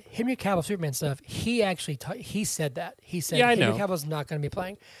the Henry Cavill Superman stuff. He actually he said that he said Yeah, I Henry know. Cavill's not going to be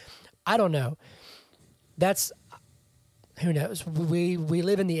playing. I don't know. That's who knows. We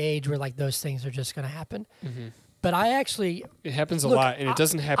live in the age where like those things are just going to happen. But I actually It happens a Look, lot, and it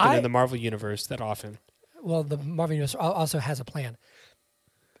doesn't happen I- in the Marvel universe that often. well the Marvel Universe also has a plan,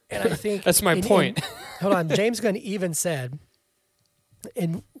 and I think That's my point. Hold on, James Gunn even said,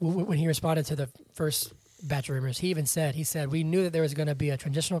 when he responded to the first batch of rumors, he said we knew that there was going to be a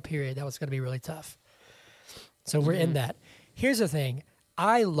transitional period that was going to be really tough. So we're in that. Here's the thing: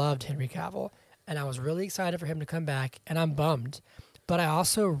 I loved Henry Cavill, and I was really excited for him to come back, and I'm bummed. But I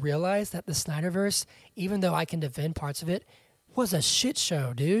also realized that the Snyderverse, even though I can defend parts of it, was a shit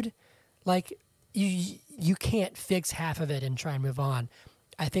show, dude. Like you can't fix half of it and try and move on.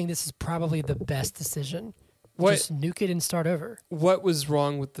 I think this is probably the best decision. What- Just nuke it and start over. What was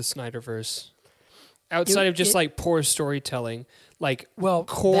wrong with the Snyderverse? Outside of just like poor storytelling, like Well,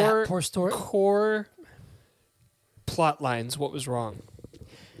 core that poor story. core plot lines. What was wrong?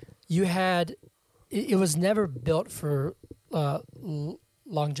 You had it was never built for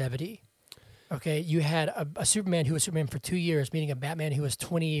longevity. Okay, you had a Superman who was Superman for 2 years, meeting a Batman who was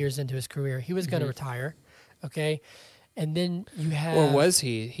 20 years into his career. He was going to retire. Okay, and then you have, Or was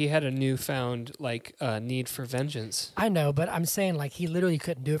he? He had a newfound need for vengeance. I know, but I'm saying like he literally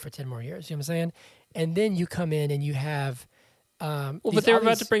couldn't do it for 10 more years. You know what I'm saying? And then you come in and you have. Well, but they were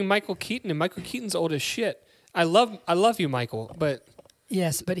about to bring Michael Keaton, and Michael Keaton's old as shit. I love you, Michael, but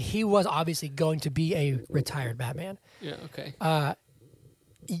yes, but he was obviously going to be a retired Batman. yeah, okay.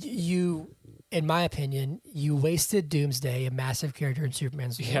 You, in my opinion, you wasted Doomsday, a massive character in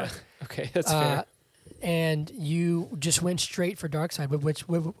Superman's lore. Yeah, okay, that's fair. And you just went straight for Darkseid, which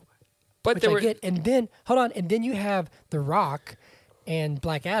But there I were get. And then hold on, and then you have The Rock and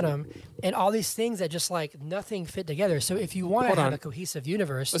Black Adam and all these things that just like nothing fit together. So if you want to have a cohesive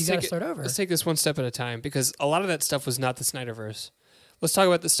universe, you got to start over. Let's take this one step at a time, because a lot of that stuff was not the Snyderverse. Let's talk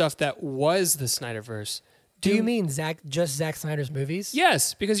about the stuff that was the Snyderverse. Do you mean just Zack Snyder's movies?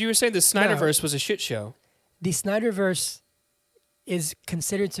 Yes, because you were saying the Snyderverse was a shit show. The Snyderverse is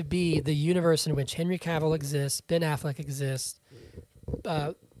considered to be the universe in which Henry Cavill exists, Ben Affleck exists,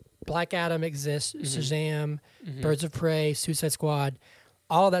 Black Adam exists, Shazam, Birds of Prey, Suicide Squad.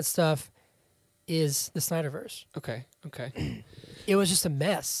 All that stuff is the Snyderverse. Okay. It was just a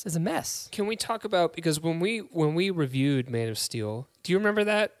mess. It's a mess. Can we talk about, because when we reviewed Man of Steel, do you remember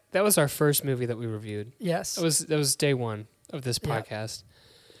that? That was our first movie that we reviewed. Yes. That was day one of this podcast.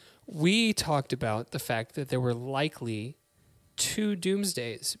 We talked about the fact that there were likely 2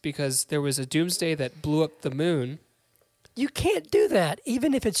 Doomsdays, because there was a Doomsday that blew up the moon. You can't do that,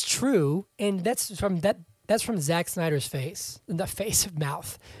 even if it's true. And that's from Zack Snyder's face, the face of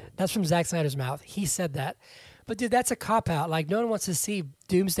mouth. That's from Zack Snyder's mouth. He said that. But dude, that's a cop out. Like no one wants to see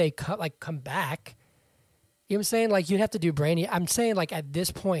Doomsday come back. You know what I'm saying? Like you'd have to do brainy. I'm saying like at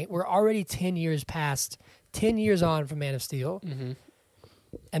this point, we're already 10 years on from Man of Steel. Mm-hmm.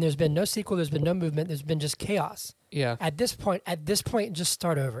 And there's been no sequel. There's been no movement. There's been just chaos. Yeah. At this point, just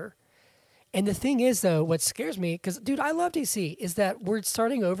start over. And the thing is, though, what scares me, because, dude, I love DC, is that we're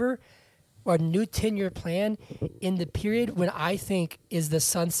starting over a new 10-year plan in the period when I think is the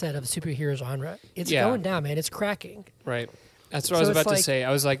sunset of the superhero genre. It's going down, man. It's cracking. Right. That's what I was about to say.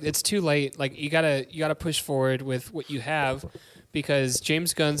 I was like, it's too late. Like you gotta push forward with what you have, because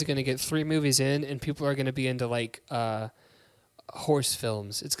James Gunn's going to get 3 movies in, and people are going to be into like horse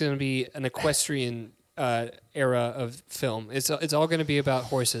films. It's going to be an equestrian era of film. It's all going to be about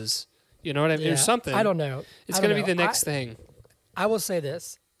horses. You know what I mean? Yeah, There's something. I don't know. It's going to be the next thing. I will say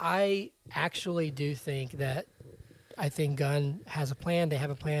this. I actually do think that I think Gunn has a plan. They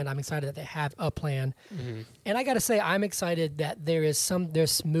have a plan. I'm excited that they have a plan. Mm-hmm. And I got to say, I'm excited that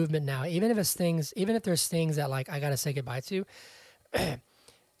there's movement now. Even if there's things that like I got to say goodbye to.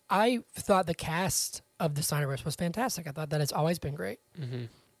 I thought the cast of the Snyderverse was fantastic. I thought that it's always been great. Mm-hmm.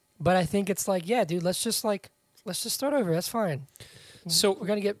 But I think it's like, yeah, dude, let's just start over. That's fine. So we're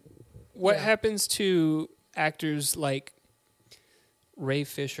gonna get. What happens to actors like Ray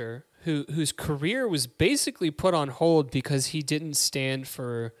Fisher, whose career was basically put on hold because he didn't stand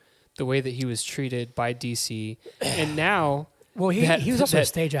for the way that he was treated by DC, and now he was also a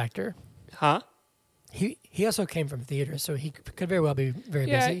stage actor. Huh? He also came from theater, so he could very well be very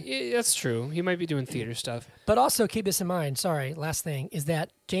busy. Yeah, that's true. He might be doing theater stuff. But also keep this in mind. Sorry, last thing is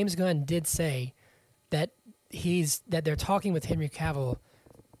that James Gunn did say that they're talking with Henry Cavill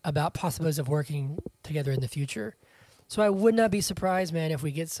about possibilities of working together in the future. So I would not be surprised, man, if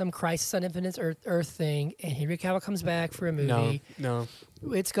we get some Crisis on Infinite Earth thing and Henry Cavill comes back for a movie. No.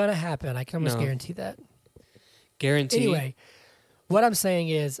 It's going to happen. I can almost guarantee that. Guarantee. Anyway, what I'm saying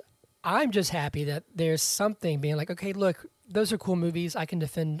is I'm just happy that there's something being like, okay, look, those are cool movies. I can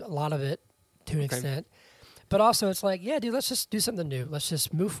defend a lot of it to an extent. But also it's like, yeah, dude, let's just do something new. Let's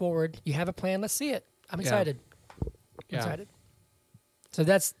just move forward. You have a plan. Let's see it. I'm excited. I'm excited. So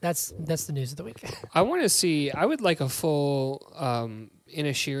that's the news of the week. I want to see. I would like a full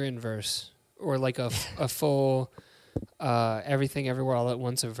Inisherin verse, or like a full Everything Everywhere All at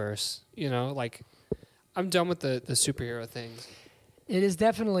Once verse. You know, like I'm done with the superhero things. It is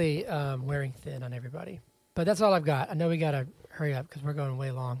definitely wearing thin on everybody. But that's all I've got. I know we got to hurry up because we're going way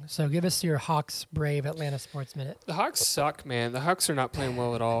long. So give us your Hawks Brave Atlanta Sports Minute. The Hawks suck, man. The Hawks are not playing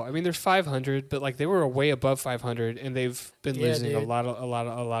well at all. I mean, they're 500, but like they were way above 500, and they've been losing a lot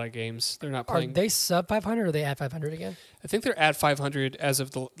of games. They're not playing. Are they sub 500 or are they at 500 again? I think they're at 500 as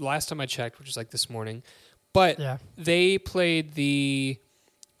of the last time I checked, which was like this morning. But they played the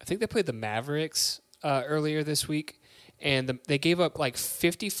Mavericks earlier this week. And they gave up like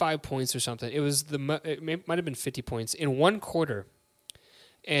 55 points or something. It might have been 50 points in one quarter.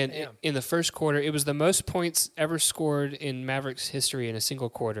 And in the first quarter, it was the most points ever scored in Mavericks history in a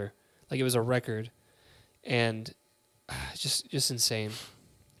single quarter. Like it was a record, and just insane.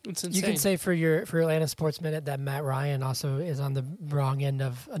 It's insane. You can say for your Atlanta Sports Minute that Matt Ryan also is on the wrong end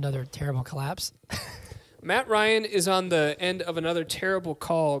of another terrible collapse. Matt Ryan is on the end of another terrible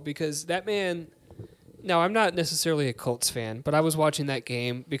call because that man. Now, I'm not necessarily a Colts fan, but I was watching that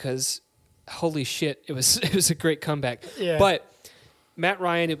game because, holy shit, it was a great comeback. Yeah. But Matt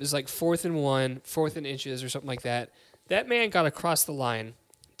Ryan, it was like 4th and 1, 4th and inches or something like that. That man got across the line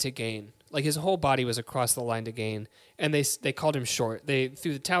to gain. Like his whole body was across the line to gain, and they called him short. They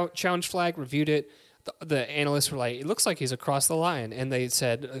threw the challenge flag, reviewed it. The analysts were like, "It looks like he's across the line," and they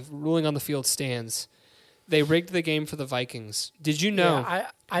said, "Ruling on the field stands." They rigged the game for the Vikings. Did you know? Yeah,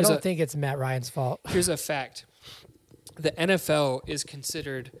 I don't think it's Matt Ryan's fault. Here's a fact: the NFL is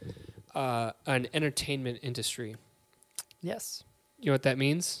considered an entertainment industry. Yes. You know what that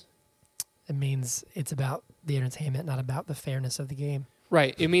means? It means it's about the entertainment, not about the fairness of the game.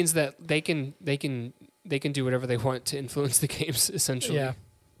 Right. It means that they can do whatever they want to influence the games. Essentially. Yeah.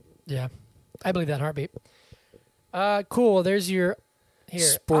 Yeah. I believe that in a heartbeat. Cool. There's your here.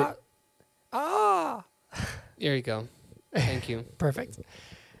 Sport. There you go. Thank you. Perfect.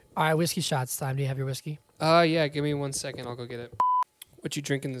 All right, whiskey shots time. Do you have your whiskey? Yeah. Give me 1 second. I'll go get it. What you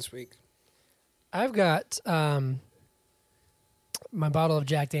drinking this week? I've got my bottle of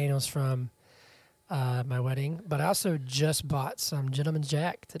Jack Daniels from my wedding, but I also just bought some Gentleman's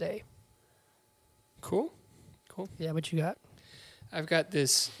Jack today. Cool. Yeah, what you got? I've got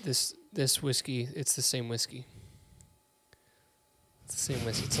this whiskey. It's the same whiskey. It's the same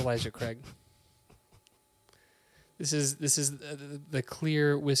whiskey. It's Elijah Craig. This is the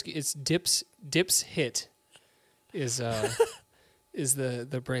clear whiskey. It's Dips Hit is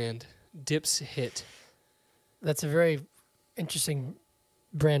the brand. Dips Hit. That's a very interesting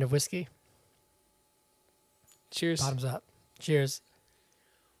brand of whiskey. Cheers. Bottoms up. Cheers.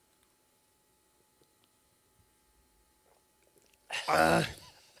 La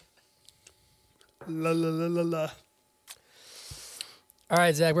la la la la. All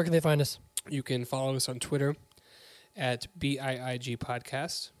right, Zach, where can they find us? You can follow us on Twitter at BIIG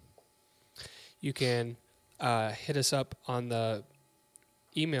Podcast. You can hit us up on the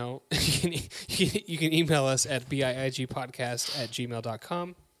email. You can email us at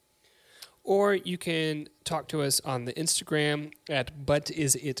biigpodcast@gmail.com. Or you can talk to us on the Instagram at But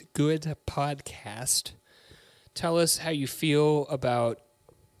Is It Good Podcast. Tell us how you feel about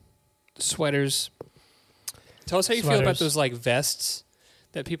sweaters. Tell us how you feel about those like vests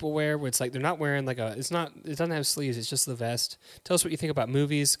that people wear, where it's like they're not wearing like it doesn't have sleeves, it's just the vest. Tell us what you think about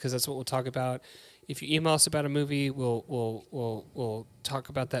movies, because that's what we'll talk about. If you email us about a movie, we'll talk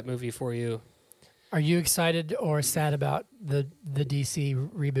about that movie for you. Are you excited or sad about the DC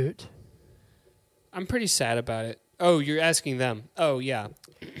reboot? I'm pretty sad about it. Oh, you're asking them. Oh, yeah.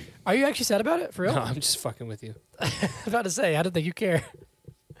 Are you actually sad about it? For real? No, I'm just fucking with you. I was about to say, I don't think you care.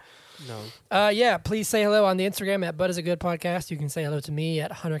 No. Yeah, please say hello on the Instagram at Bud Is a Good Podcast. You can say hello to me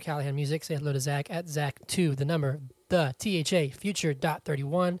at Hunter Callahan Music. Say hello to Zach at Zach2, the number, the THA,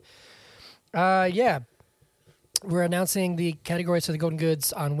 future.31. Yeah. We're announcing the categories for the Golden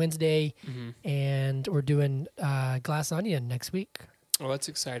Goods on Wednesday, and we're doing Glass Onion next week. Oh, that's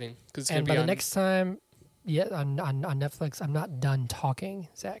exciting. And by the next time, on Netflix, I'm not done talking,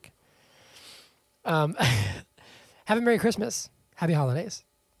 Zach. Have a Merry Christmas. Happy Holidays.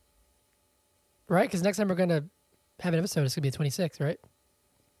 Right? Because next time we're going to have an episode, it's going to be the 26th, right?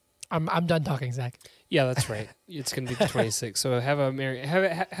 I'm done talking, Zach. Yeah, that's right. It's going to be the 26th. So have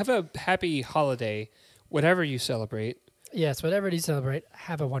a happy holiday, whatever you celebrate. Yes, whatever you celebrate,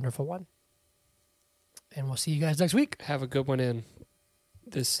 have a wonderful one. And we'll see you guys next week. Have a good one in.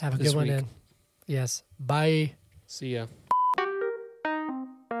 Have a good one in. Yes. Bye. See ya.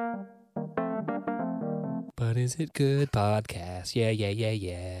 But Is It Good Podcast?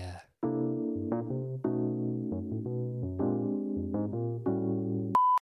 Yeah.